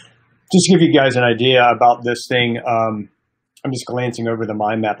 Just to give you guys an idea about this thing, I'm just glancing over the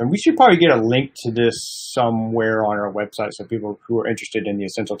mind map, and we should probably get a link to this somewhere on our website so people who are interested in the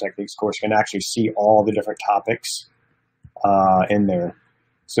Essential Techniques course can actually see all the different topics in there.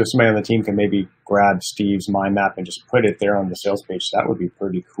 So somebody on the team can maybe grab Steve's mind map and just put it there on the sales page. That would be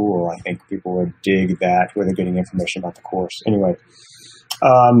pretty cool. I think people would dig that, where they're getting information about the course. Anyway,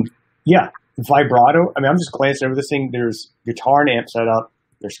 yeah, vibrato. I mean, I'm just glancing over this thing. There's guitar and amp setup.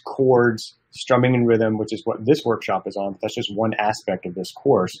 There's chords, strumming and rhythm, which is what this workshop is on. That's just one aspect of this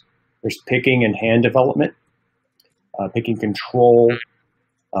course. There's picking and hand development, picking control,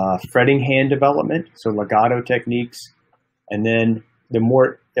 fretting hand development, so legato techniques. And then the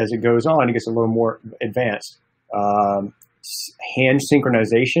more, as it goes on, it gets a little more advanced. Hand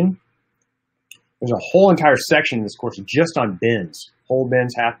synchronization. There's a whole entire section in this course just on bends. Whole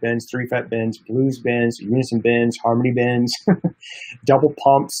bends, half bends, 3-fret bends, blues bends, unison bends, harmony bends, double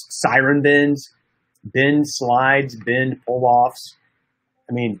pumps, siren bends, bend slides, bend pull-offs.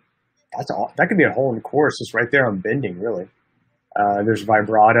 I mean, that could be a whole course just right there on bending, really. There's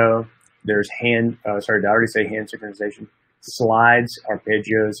vibrato. There's did I already say hand synchronization? Slides,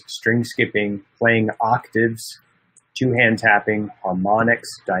 arpeggios, string skipping, playing octaves, two-hand tapping, harmonics,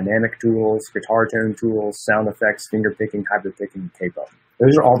 dynamic tools, guitar tone tools, sound effects, finger picking, hybrid picking, and capo.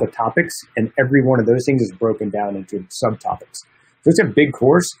 Those are all the topics, and every one of those things is broken down into subtopics. So it's a big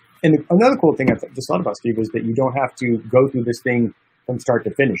course. And another cool thing I just thought about, Steve, is that you don't have to go through this thing from start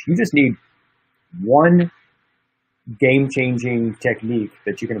to finish. You just need one game-changing technique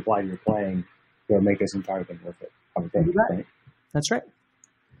that you can apply to your playing to make this entire thing worth it. Right. That's right.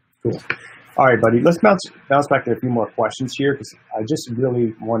 Cool. All right, buddy. Let's bounce back to a few more questions here, because I just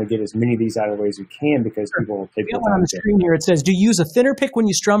really want to get as many of these out of the way as we can, because people will take the time. On the screen here, it says, do you use a thinner pick when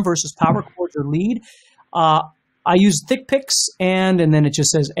you strum versus power chords or lead? I use thick picks and then it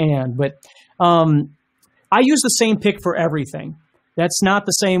just says and. But I use the same pick for everything. That's not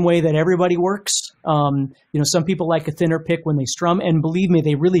the same way that everybody works. Some people like a thinner pick when they strum, and believe me,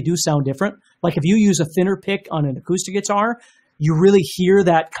 they really do sound different. Like if you use a thinner pick on an acoustic guitar, you really hear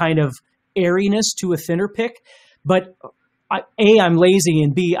that kind of airiness to a thinner pick. But I'm lazy,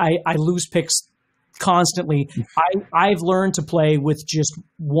 and B, I lose picks constantly. I've learned to play with just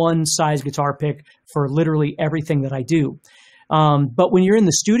one size guitar pick for literally everything that I do. But when you're in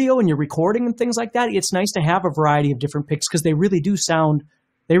the studio and you're recording and things like that, it's nice to have a variety of different picks, because they really do sound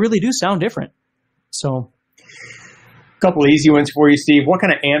different. So, a couple of easy ones for you, Steve. What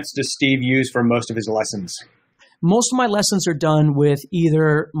kind of amps does Steve use for most of his lessons? Most of my lessons are done with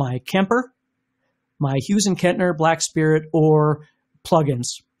either my Kemper, my Hughes & Kettner, Black Spirit, or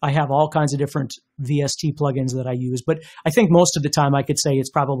plugins. I have all kinds of different VST plugins that I use, but I think most of the time I could say it's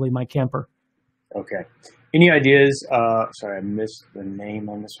probably my Kemper. Okay. Any ideas? Sorry, I missed the name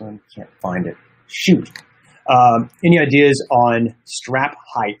on this one. Can't find it. Shoot. Any ideas on strap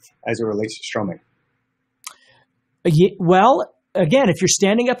height as it relates to strumming? Well, again, if you're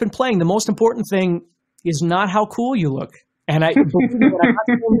standing up and playing, the most important thing is not how cool you look. And I believe me, when I'm not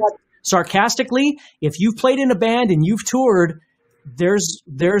saying that sarcastically, if you've played in a band and you've toured, there's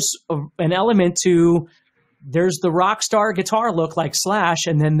an element to, there's the rock star guitar look like Slash,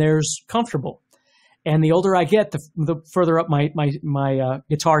 and then there's comfortable. And the older I get, the further up my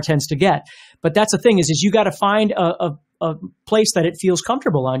guitar tends to get. But that's the thing is you got to find a place that it feels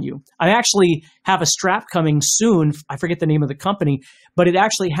comfortable on you. I actually have a strap coming soon. I forget the name of the company, but it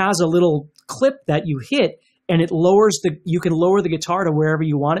actually has a little clip that you hit, and you can lower the guitar to wherever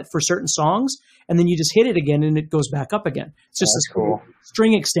you want it for certain songs, and then you just hit it again and it goes back up again. It's just That's cool.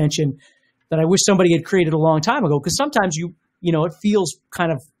 String extension that I wish somebody had created a long time ago, because sometimes it feels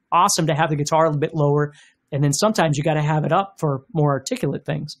kind of awesome to have the guitar a little bit lower, and then sometimes you got to have it up for more articulate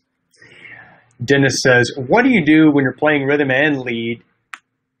things. Dennis says, "What do you do when you're playing rhythm and lead?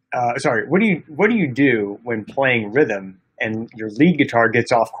 What do you do when playing rhythm and your lead guitar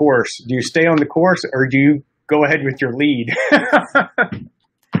gets off course? Do you stay on the course or do you go ahead with your lead?"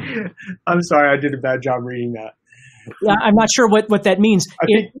 I'm sorry, I did a bad job reading that. Yeah, I'm not sure what that means.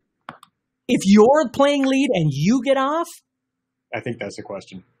 If you're playing lead and you get off, I think that's the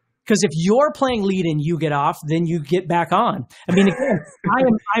question. Because if you're playing lead and you get off, then you get back on. I mean, again,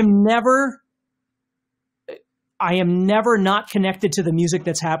 I am never not connected to the music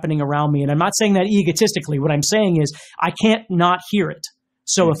that's happening around me. And I'm not saying that egotistically. What I'm saying is I can't not hear it.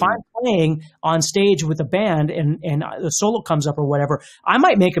 So if I'm playing on stage with a band and the solo comes up or whatever, I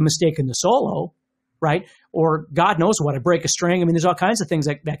might make a mistake in the solo, right? Or God knows what, I break a string. I mean, there's all kinds of things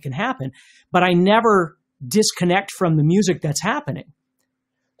that can happen. But I never disconnect from the music that's happening.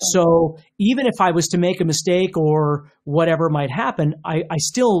 So even if I was to make a mistake or whatever might happen, I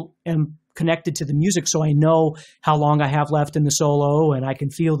still am connected to the music, so I know how long I have left in the solo and I can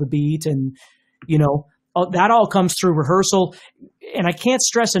feel the beat, and that all comes through rehearsal. And I can't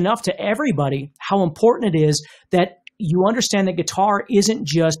stress enough to everybody how important it is that you understand that guitar isn't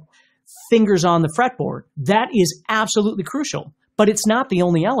just fingers on the fretboard. That is absolutely crucial, but it's not the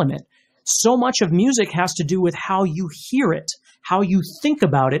only element. So much of music has to do with how you hear it, how you think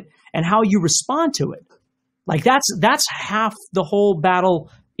about it, and how you respond to it. Like that's half the whole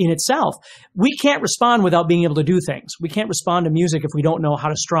battle in itself. We can't respond without being able to do things. We can't respond to music if we don't know how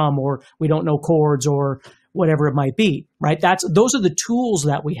to strum or we don't know chords or whatever it might be, right? Those are the tools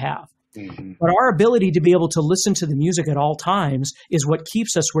that we have. Mm-hmm. But our ability to be able to listen to the music at all times is what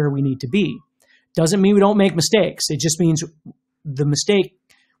keeps us where we need to be. Doesn't mean we don't make mistakes. It just means the mistake,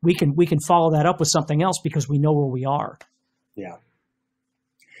 we can follow that up with something else because we know where we are. Yeah.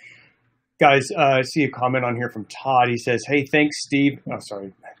 Guys, I see a comment on here from Todd. He says, "Hey, thanks, Steve." Oh,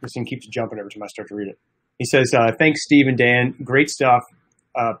 sorry. This thing keeps jumping every time I start to read it. He says, "Thanks, Steve and Dan. Great stuff.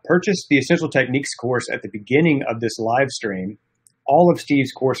 Purchase the Essential Techniques course at the beginning of this live stream. All of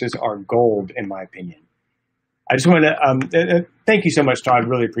Steve's courses are gold, in my opinion." I just want to thank you so much, Todd.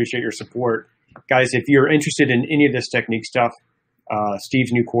 Really appreciate your support. Guys, if you're interested in any of this technique stuff,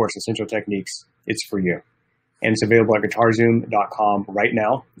 Steve's new course, Essential Techniques, it's for you. And it's available at guitarzoom.com right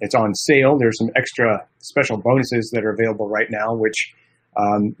now. It's on sale. There's some extra special bonuses that are available right now, which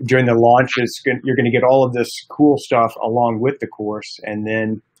during the launch, you're going to get all of this cool stuff along with the course. And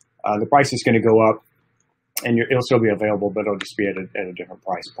then the price is going to go up, and it'll still be available, but it'll just be at a different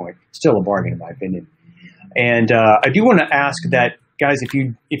price point. Still a bargain, in my opinion. And I do want to ask that, guys,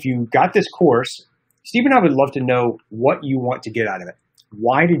 if you got this course, Steve and I would love to know what you want to get out of it.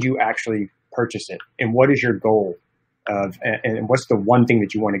 Why did you actually purchase it, and what is your goal and what's the one thing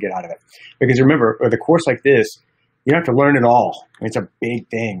that you want to get out of it? Because remember, with a course like this, you have to learn it all. It's a big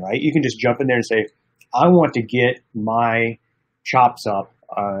thing, right? You can just jump in there and say, I want to get my chops up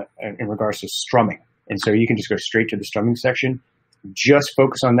in regards to strumming. And so you can just go straight to the strumming section, just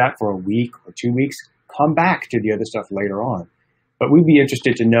focus on that for a week or 2 weeks, come back to the other stuff later on. But we'd be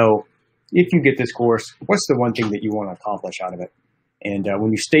interested to know, if you get this course, what's the one thing that you want to accomplish out of it? And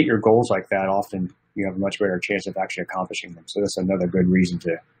when you state your goals like that, often you have a much better chance of actually accomplishing them. So that's another good reason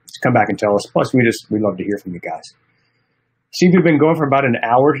to come back and tell us. Plus, we love to hear from you guys. Steve, we've been going for about an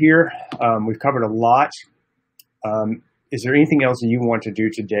hour here. We've covered a lot. Is there anything else that you want to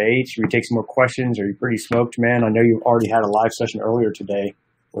do today? Should we take some more questions? Are you pretty smoked, man? I know you already had a live session earlier today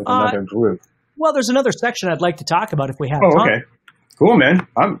with another group. Well, there's another section I'd like to talk about if we have time. Okay. Cool, man.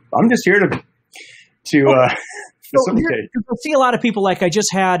 I'm just here to So I see a lot of people, like I just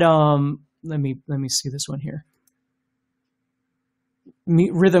had, let me see this one here.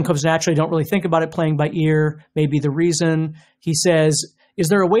 Rhythm comes naturally. Don't really think about it. Playing by ear may be the reason. He says, is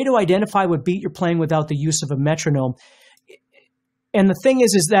there a way to identify what beat you're playing without the use of a metronome? And the thing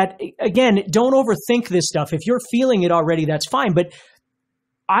is that, again, don't overthink this stuff. If you're feeling it already, that's fine. But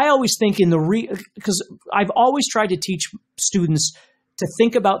I always think because I've always tried to teach students to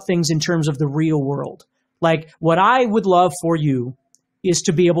think about things in terms of the real world. Like, what I would love for you is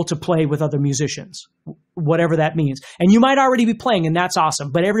to be able to play with other musicians, whatever that means. And you might already be playing, and that's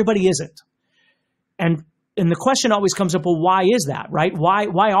awesome, but everybody isn't. And the question always comes up, well, why is that, right?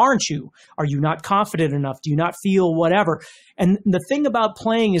 Why aren't you? Are you not confident enough? Do you not feel whatever? And the thing about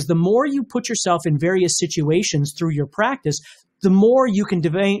playing is the more you put yourself in various situations through your practice, the more you can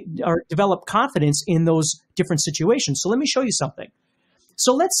develop confidence in those different situations. So let me show you something.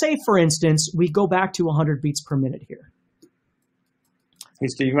 So let's say, for instance, we go back to 100 beats per minute here. Hey,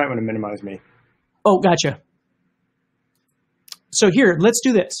 Steve, you might want to minimize me. Oh, gotcha. So here, let's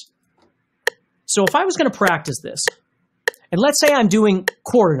do this. So if I was going to practice this, and let's say I'm doing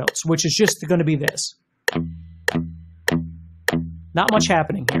quarter notes, which is just going to be this. Not much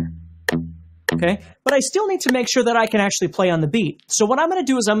happening here. Okay? But I still need to make sure that I can actually play on the beat. So what I'm going to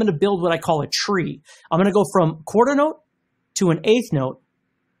do is I'm going to build what I call a tree. I'm going to go from quarter note to an eighth note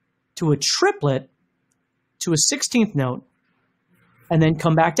to a triplet to a 16th note and then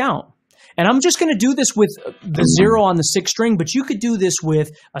come back down. And I'm just going to do this with the 0 on the 6th string, but you could do this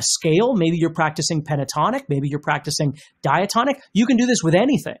with a scale. Maybe you're practicing pentatonic. Maybe you're practicing diatonic. You can do this with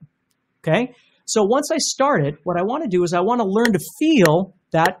anything, okay? So once I start it, what I want to do is I want to learn to feel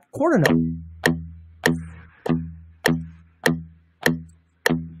that quarter note,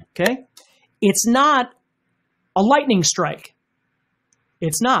 okay? It's not a lightning strike.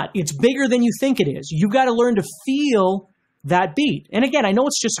 It's not. It's bigger than you think it is. You've got to learn to feel that beat. And again, I know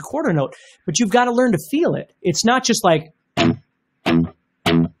it's just a quarter note, but you've got to learn to feel it. It's not just like,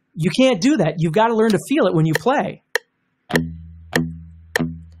 you can't do that. You've got to learn to feel it when you play.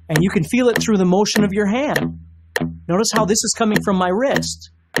 And you can feel it through the motion of your hand. Notice how this is coming from my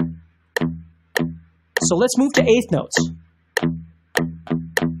wrist. So let's move to eighth notes.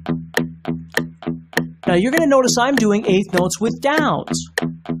 Now you're going to notice I'm doing eighth notes with downs.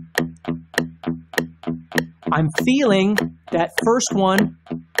 I'm feeling that first one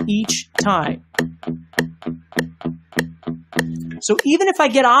each time. So even if I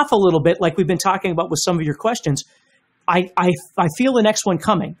get off a little bit, like we've been talking about with some of your questions, I feel the next one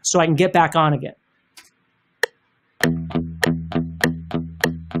coming, so I can get back on again.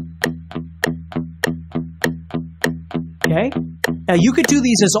 Okay? Now you could do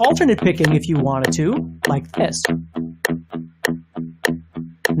these as alternate picking if you wanted to, like this.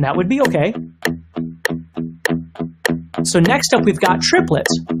 And that would be okay. So next up, we've got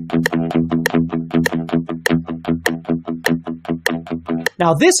triplets.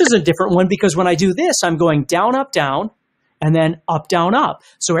 Now this is a different one because when I do this, I'm going down, and then up, down, up.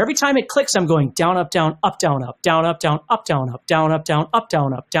 So every time it clicks, I'm going down, up, down, up, down, up, down, up, down, up, down, up, down, up, down, up,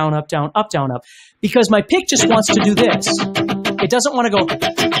 down, up, down, up, down, up, down, up. Because my pick just wants to do this. It doesn't want to go.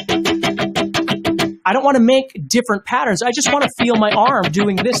 I don't want to make different patterns. I just want to feel my arm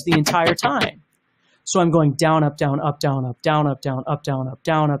doing this the entire time. So I'm going down, up, down, up, down, up, down, up, down, up, down, up,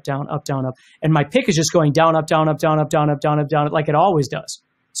 down, up, down, up, down, up. And my pick is just going down, up, down, up, down, up, down, up, down, up, down, like it always does.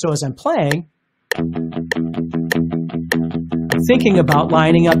 So as I'm playing, thinking about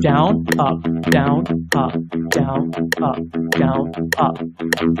lining up, down, up, down, up, down, up, down, up.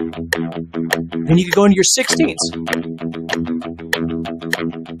 Then you could go into your 16ths.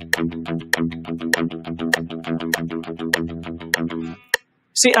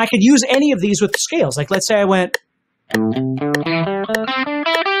 See, I could use any of these with scales. Like, let's say I went.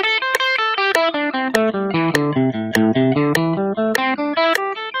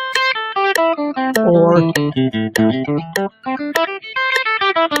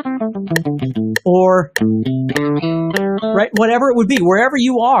 Or right, whatever it would be, wherever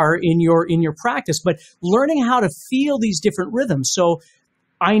you are in your practice, but learning how to feel these different rhythms. So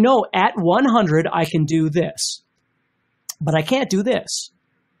I know at 100 I can do this, but I can't do this.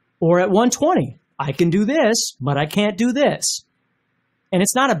 Or at 120, I can do this, but I can't do this. And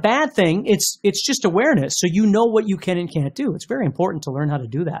it's not a bad thing. It's just awareness. So you know what you can and can't do. It's very important to learn how to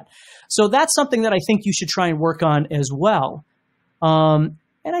do that. So that's something that I think you should try and work on as well. And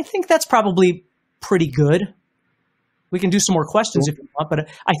I think that's probably pretty good. We can do some more questions if you want,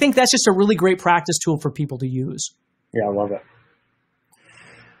 but I think that's just a really great practice tool for people to use. Yeah, I love it.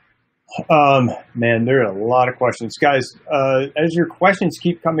 Man, there are a lot of questions. Guys, as your questions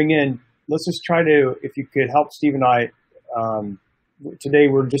keep coming in, let's just try to, if you could help Steve and I, today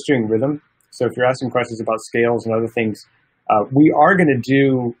we're just doing rhythm. So if you're asking questions about scales and other things, we are going to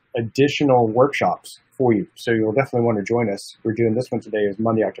do additional workshops for you. So you'll definitely want to join us. We're doing this one today is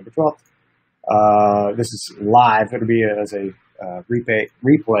Monday, October 12th. This is live. It'll be as a replay,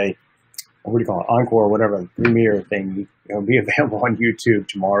 what do you call it, encore, whatever, premiere thing. It'll be available on YouTube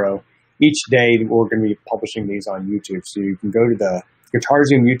tomorrow. Each day we're going to be publishing these on YouTube. So you can go to the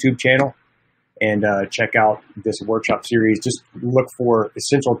GuitarZoom YouTube channel and check out this workshop series. Just look for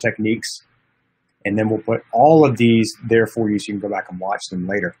essential techniques, and then we'll put all of these there for you so you can go back and watch them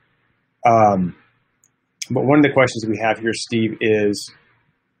later. But one of the questions we have here, Steve, is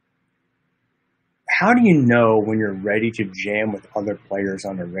how do you know when you're ready to jam with other players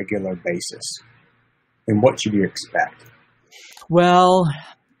on a regular basis? And what should you expect? Well,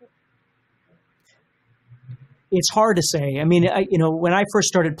 it's hard to say. I mean, when I first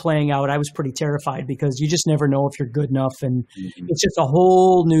started playing out, I was pretty terrified because you just never know if you're good enough. And it's just a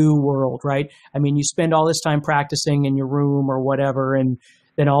whole new world, right? I mean, you spend all this time practicing in your room or whatever, and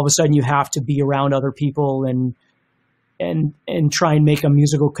then all of a sudden you have to be around other people and try and make a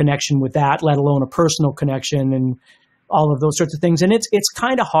musical connection with that, let alone a personal connection and all of those sorts of things. And it's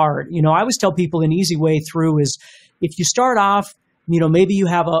kind of hard. I always tell people an easy way through is if you start off, maybe you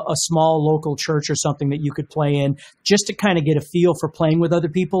have a small local church or something that you could play in just to kind of get a feel for playing with other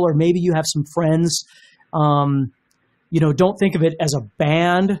people, or maybe you have some friends. Don't think of it as a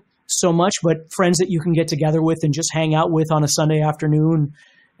band so much, but friends that you can get together with and just hang out with on a Sunday afternoon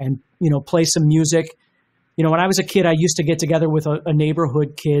and, play some music. When I was a kid, I used to get together with a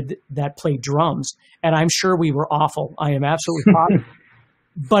neighborhood kid that played drums, and I'm sure we were awful. I am absolutely positive,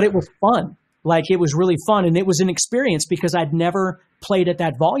 but it was fun. Like, it was really fun, and it was an experience because I'd never played at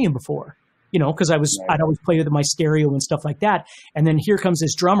that volume before, because I'd always play with my stereo and stuff like that. And then here comes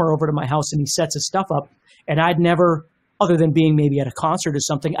this drummer over to my house and he sets his stuff up, and I'd never, other than being maybe at a concert or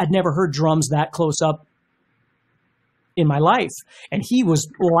something, I'd never heard drums that close up in my life. And he was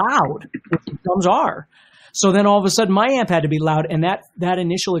loud, which drums are. So then all of a sudden my amp had to be loud. And that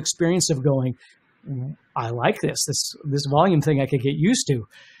initial experience of going, I like this volume thing I could get used to.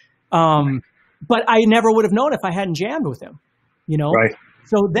 But I never would have known if I hadn't jammed with him, Right.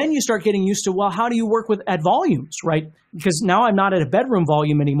 So then you start getting used to, well, how do you work at volumes, right? Because now I'm not at a bedroom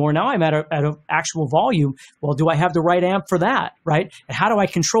volume anymore. Now I'm at an actual volume. Well, do I have the right amp for that, right? And how do I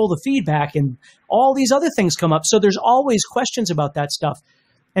control the feedback? And all these other things come up. So there's always questions about that stuff.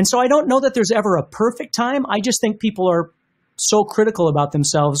 And so I don't know that there's ever a perfect time. I just think people are so critical about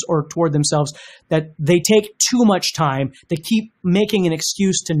themselves or toward themselves that they take too much time. They keep making an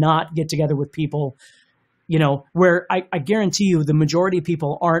excuse to not get together with people, where I guarantee you the majority of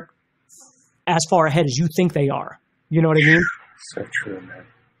people aren't as far ahead as you think they are. You know what I mean? So true, man.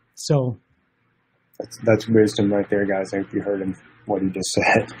 So that's wisdom right there, guys. I think you heard him, what he just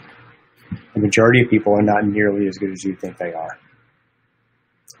said. The majority of people are not nearly as good as you think they are.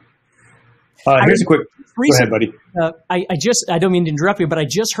 Here's a quick. Go ahead, buddy. I don't mean to interrupt you, but I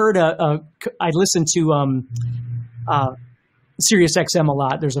just heard I listened to Sirius XM a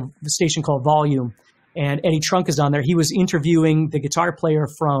lot. There's a station called Volume, and Eddie Trunk is on there. He was interviewing the guitar player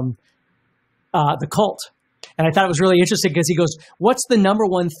from The Cult, and I thought it was really interesting because he goes, "What's the number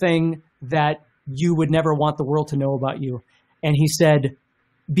one thing that you would never want the world to know about you?" And he said,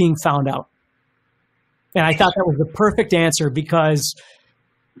 "Being found out." And I thought that was the perfect answer because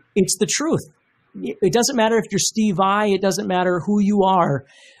it's the truth. It doesn't matter if you're Steve Vai. It doesn't matter who you are.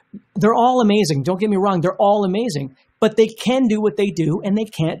 They're all amazing. Don't get me wrong. They're all amazing. But they can do what they do, and they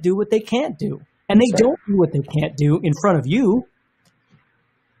can't do what they can't do. And they don't do what they can't do in front of you.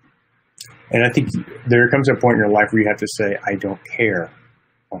 And I think there comes a point in your life where you have to say, I don't care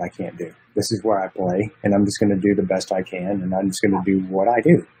what I can't do. This is where I play, and I'm just going to do the best I can, and I'm just going to do what I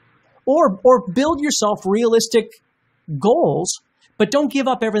do. Or build yourself realistic goals, but don't give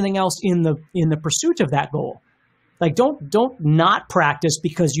up everything else in the pursuit of that goal. Like don't not practice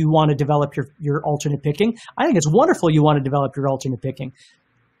because you want to develop your alternate picking. I think it's wonderful you want to develop your alternate picking,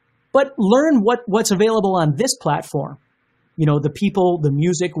 but learn what's available on this platform. The people, the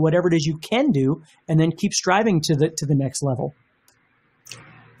music, whatever it is you can do, and then keep striving to the next level.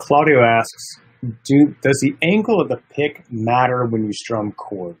 Claudio asks, does the angle of the pick matter when you strum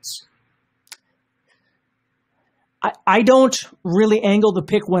chords? I don't really angle the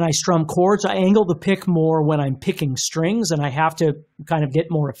pick when I strum chords. I angle the pick more when I'm picking strings, and I have to kind of get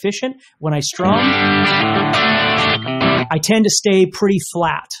more efficient. When I strum, I tend to stay pretty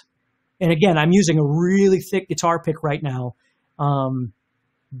flat. And again, I'm using a really thick guitar pick right now.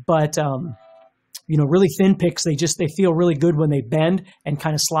 But really thin picks, they feel really good when they bend and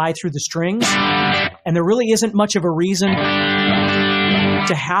kind of slide through the strings. And there really isn't much of a reason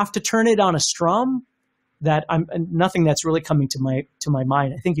to have to turn it on a strum. Nothing that's really coming to my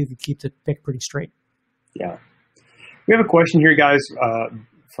mind. I think you could keep the pick pretty straight. Yeah. We have a question here, guys,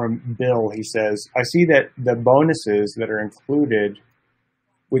 from Bill. He says, I see that the bonuses that are included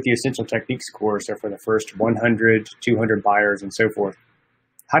with the Essential Techniques course are for the first 100, 200 buyers and so forth.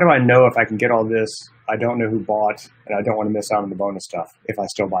 How do I know if I can get all this? I don't know who bought, and I don't want to miss out on the bonus stuff if I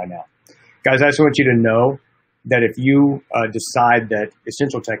still buy now. Guys, I just want you to know that if you decide that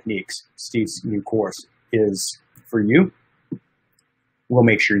Essential Techniques, Steve's new course, is for you, we'll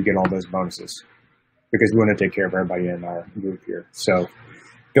make sure you get all those bonuses. because we want to take care of everybody in our group here. So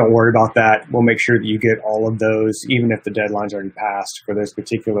don't worry about that. We'll make sure that you get all of those, even if the deadline's already passed for those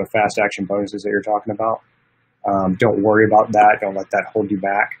particular fast action bonuses that you're talking about. Don't worry about that. Don't let that hold you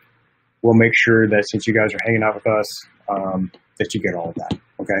back. We'll make sure that since you guys are hanging out with us, that you get all of that.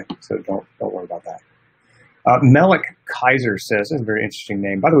 Okay, so don't worry about that. Melik Kaiser says, that's a very interesting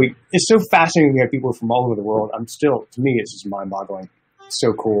name. By the way, it's so fascinating to have people from all over the world. To me, it's just mind-boggling. It's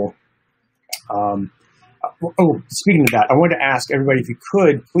so cool. Speaking of that, I wanted to ask everybody, if you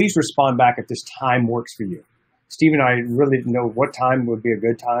could, please respond back if this time works for you. Steve and I really didn't know what time would be a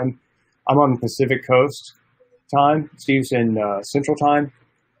good time. I'm on the Pacific Coast time. Steve's in Central time.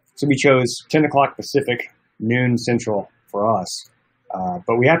 So we chose 10 o'clock Pacific, noon Central for us.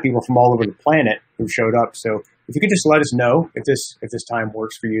 But we have people from all over the planet who showed up. So if you could just let us know if this time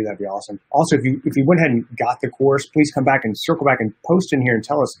works for you, that'd be awesome. Also, if you went ahead and got the course, please come back and circle back and post in here and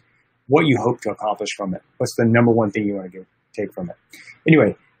tell us what you hope to accomplish from it. What's the number one thing you want to take from it?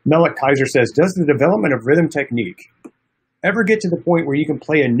 Anyway, Melik Kaiser says, does the development of rhythm technique ever get to the point where you can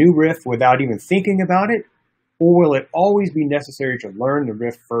play a new riff without even thinking about it? Or will it always be necessary to learn the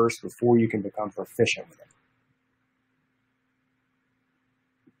riff first before you can become proficient with it?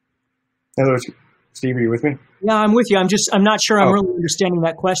 In other words, Steve, are you with me? Yeah, I'm with you. I'm not sure I'm really understanding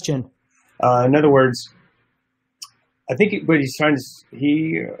that question. In other words, I think what he's trying to,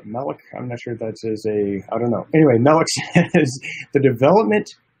 Melik, I'm not sure if that says I don't know. Anyway, Melik says,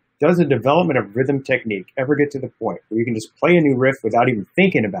 does the development of rhythm technique ever get to the point where you can just play a new riff without even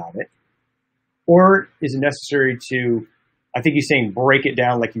thinking about it? Or is it necessary to, I think he's saying, break it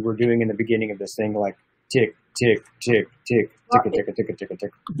down like you were doing in the beginning of this thing, like tick, tick, tick, tick, tick, tick, tick, tick,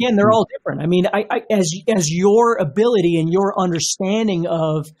 tick. Again, they're all different. I mean, as your ability and your understanding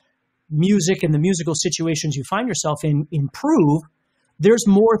of music and the musical situations you find yourself in improve, there's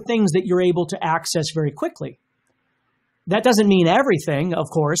more things that you're able to access very quickly. That doesn't mean everything, of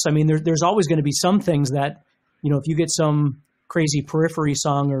course. I mean, there's always going to be some things that, if you get some crazy Periphery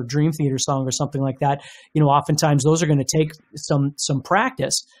song or Dream Theater song or something like that, oftentimes those are going to take some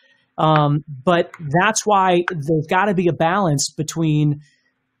practice. But that's why there's got to be a balance between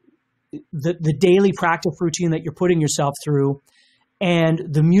the daily practice routine that you're putting yourself through and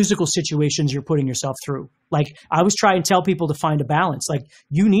the musical situations you're putting yourself through. Like, I always try and tell people to find a balance. Like,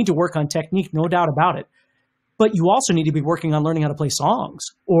 you need to work on technique, no doubt about it. But you also need to be working on learning how to play songs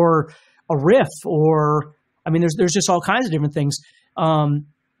or a riff, or, I mean, there's just all kinds of different things to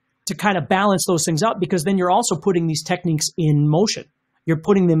kind of balance those things out, because then you're also putting these techniques in motion. You're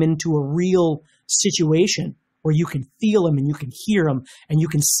putting them into a real situation where you can feel them and you can hear them and you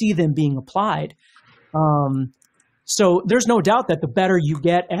can see them being applied. So there's no doubt that the better you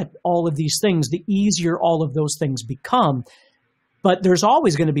get at all of these things, the easier all of those things become. But there's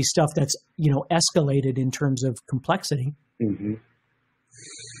always going to be stuff that's, escalated in terms of complexity. Mm-hmm.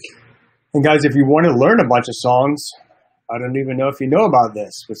 And guys, if you want to learn a bunch of songs, I don't even know if you know about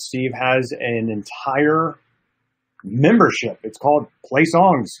this, but Steve has an entire membership. It's called Play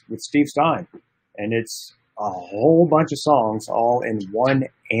Songs with Steve Stine. And it's a whole bunch of songs all in one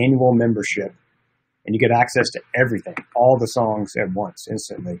annual membership. And you get access to everything, all the songs at once,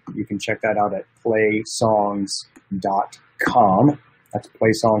 instantly. You can check that out at playsongs.com. That's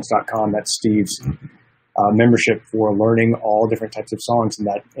playsongs.com. That's Steve's membership for learning all different types of songs. And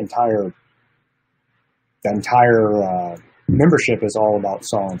that entire membership is all about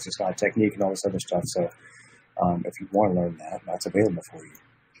songs. It's got technique and all this other stuff. So if you want to learn that, that's available for you.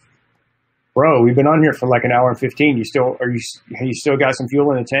 Bro, we've been on here for like an hour and 15. You still got some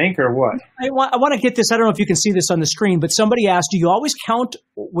fuel in the tank or what? I want to get this. I don't know if you can see this on the screen, but somebody asked, do you always count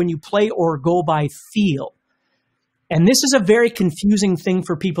when you play or go by feel? And this is a very confusing thing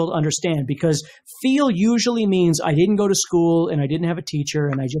for people to understand, because feel usually means I didn't go to school and I didn't have a teacher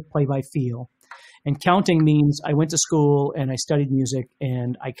and I just play by feel. And counting means I went to school and I studied music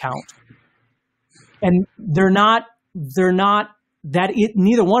and I count. And neither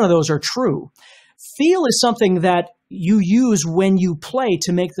one of those are true. Feel is something that you use when you play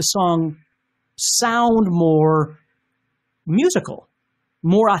to make the song sound more musical,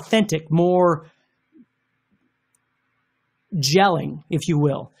 more authentic, more gelling, if you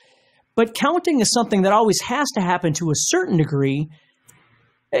will. But counting is something that always has to happen to a certain degree.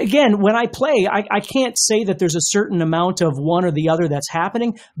 Again, when I play, I can't say that there's a certain amount of one or the other that's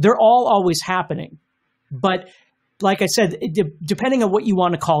happening. They're all always happening. But like I said, depending on what you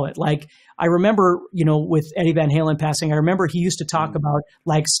want to call it. Like, I remember, with Eddie Van Halen passing, I remember he used to talk about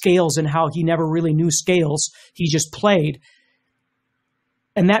like scales and how he never really knew scales. He just played.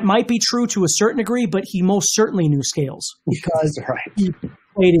 And that might be true to a certain degree, but he most certainly knew scales because he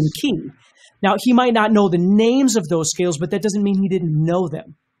played in key. Now, he might not know the names of those scales, but that doesn't mean he didn't know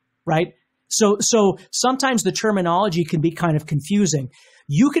them, right? So sometimes the terminology can be kind of confusing.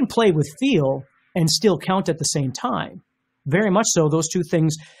 You can play with feel and still count at the same time. Very much so. Those two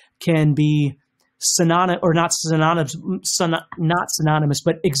things can be synonymous, or not synonymous,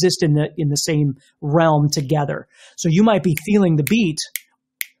 but exist in the same realm together. So you might be feeling the beat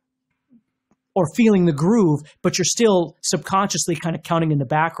or feeling the groove, but you're still subconsciously kind of counting in the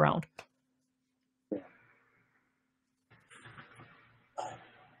background.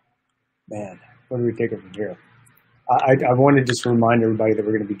 Man, what do we take it from here? I want to just remind everybody that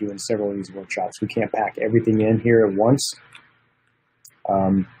we're going to be doing several of these workshops. We can't pack everything in here at once.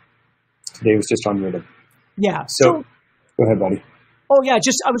 Today was just on rhythm. Yeah. So go ahead, buddy. Oh yeah,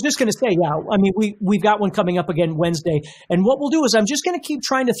 I was just going to say, yeah. I mean, we've got one coming up again Wednesday, and what we'll do is I'm just going to keep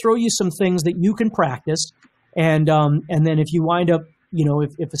trying to throw you some things that you can practice, and then if you wind up,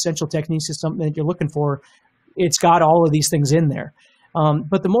 if essential techniques is something that you're looking for, it's got all of these things in there.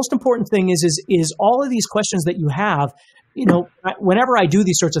 But the most important thing is all of these questions that you have. Whenever I do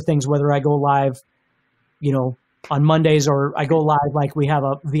these sorts of things, whether I go live, on Mondays, or I go live, like we have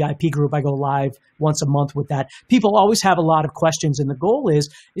a VIP group, I go live once a month with that. People always have a lot of questions, and the goal is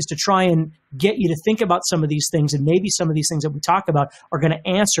to try and get you to think about some of these things, and maybe some of these things that we talk about are going to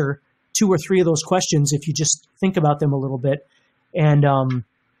answer 2 or 3 of those questions if you just think about them a little bit, and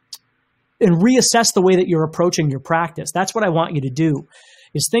reassess the way that you're approaching your practice. That's what I want you to do,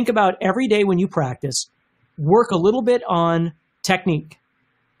 is think about every day when you practice, work a little bit on technique.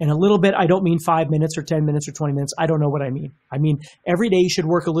 And a little bit, I don't mean 5 minutes or 10 minutes or 20 minutes. I don't know what I mean. I mean, every day you should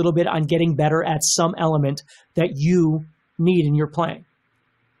work a little bit on getting better at some element that you need in your playing.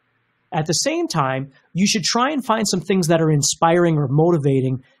 At the same time, you should try and find some things that are inspiring or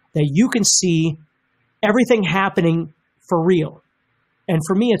motivating, that you can see everything happening for real. And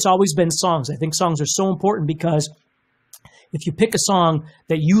for me, it's always been songs. I think songs are so important, because if you pick a song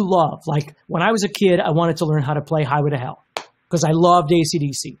that you love, like when I was a kid, I wanted to learn how to play Highway to Hell, because I loved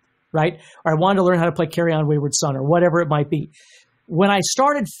AC/DC, right? Or I wanted to learn how to play Carry On Wayward Son, or whatever it might be. When I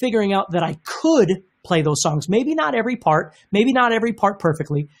started figuring out that I could play those songs, maybe not every part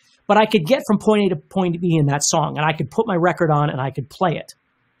perfectly, but I could get from point A to point B in that song, and I could put my record on and I could play it.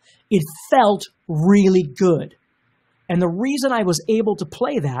 It felt really good. And the reason I was able to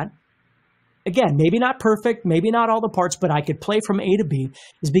play that, again, maybe not perfect, maybe not all the parts, but I could play from A to B,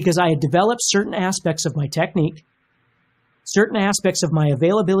 is because I had developed certain aspects of my technique, certain aspects of my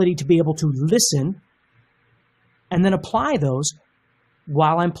availability to be able to listen, and then apply those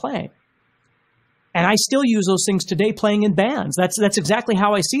while I'm playing. And I still use those things today playing in bands. That's exactly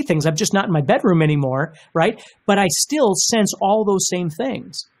how I see things. I'm just not in my bedroom anymore, right? But I still sense all those same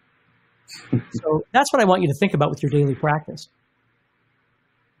things. So that's what I want you to think about with your daily practice.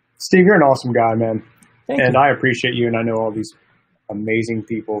 Steve, you're an awesome guy, man. Thank you. I appreciate you, and I know all these amazing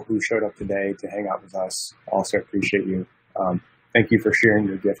people who showed up today to hang out with us also appreciate you. Thank you for sharing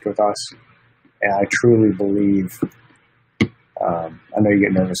your gift with us. And I truly believe, I know you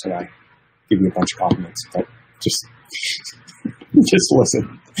get nervous when I give you a bunch of compliments, but just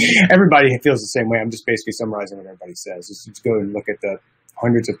listen. Everybody feels the same way. I'm just basically summarizing what everybody says. Just go and look at the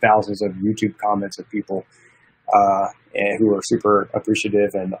hundreds of thousands of YouTube comments of people and who are super appreciative,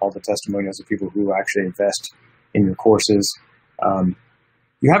 and all the testimonials of people who actually invest in your courses.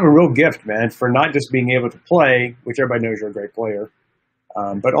 You have a real gift, man, for not just being able to play, which everybody knows you're a great player,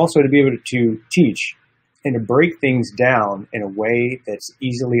 but also to be able to teach and to break things down in a way that's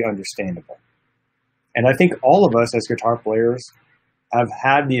easily understandable. And I think all of us as guitar players have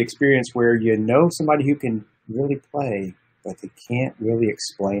had the experience where you know somebody who can really play, but they can't really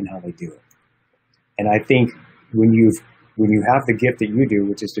explain how they do it. And I think when you have the gift that you do,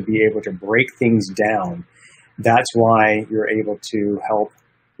 which is to be able to break things down, that's why you're able to help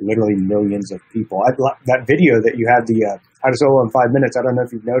literally millions of people. That video that you had, the how to solo in 5 minutes, I don't know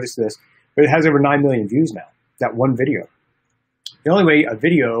if you've noticed this, but it has over 9 million views now, that one video. The only way a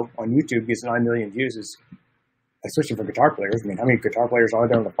video on YouTube gets 9 million views is, especially for guitar players. I mean, how many guitar players are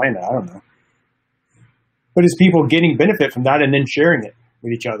there on the planet? I don't know. But it's people getting benefit from that and then sharing it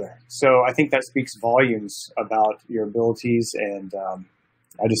with each other. So I think that speaks volumes about your abilities, and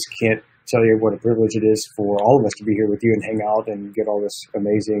I just can't tell you what a privilege it is for all of us to be here with you and hang out and get all this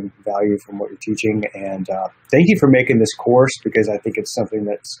amazing value from what you're teaching. And thank you for making this course, because I think it's something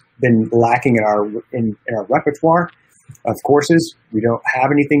that's been lacking in our repertoire of courses. We don't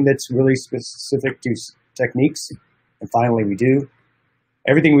have anything that's really specific to techniques, and finally we do.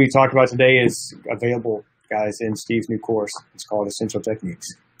 Everything we talked about today is available, guys, in Steve's new course. It's called Essential Techniques.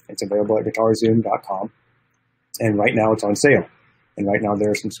 It's available at guitar-Zoom.com, and right now it's on sale. And right now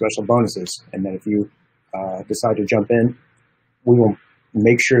there are some special bonuses. And then if you decide to jump in, we will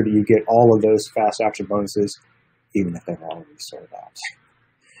make sure that you get all of those fast action bonuses, even if they're already sold out.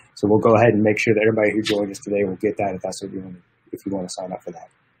 So we'll go ahead and make sure that everybody who joined us today will get that if you want to sign up for that.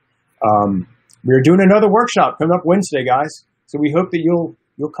 We're doing another workshop coming up Wednesday, guys. So we hope that you'll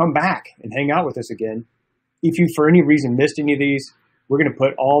come back and hang out with us again. If you, for any reason, missed any of these, we're going to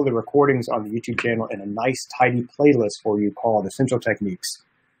put all the recordings on the YouTube channel in a nice, tidy playlist for you called Essential Techniques.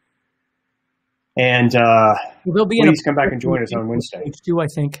 And please come back and join us on Wednesday. I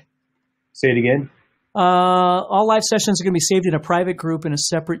think. Say it again. All live sessions are going to be saved in a private group in a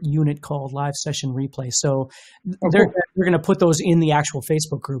separate unit called Live Session Replay. So they're going to put those in the actual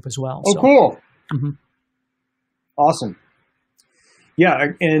Facebook group as well. Oh, cool. Mm-hmm. Awesome. Yeah,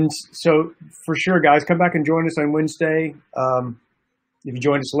 and so for sure, guys, come back and join us on Wednesday. If you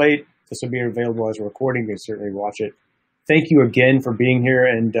joined us late, this will be available as a recording. You can certainly watch it. Thank you again for being here,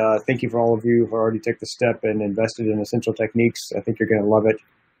 and thank you for all of you who already took the step and invested in Essential Techniques. I think you're going to love it.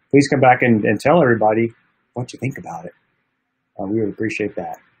 Please come back and tell everybody what you think about it. We would appreciate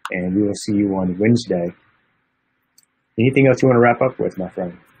that, and we will see you on Wednesday. Anything else you want to wrap up with, my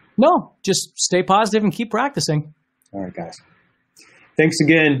friend? No, just stay positive and keep practicing. All right, guys. Thanks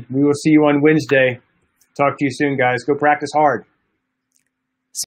again. We will see you on Wednesday. Talk to you soon, guys. Go practice hard.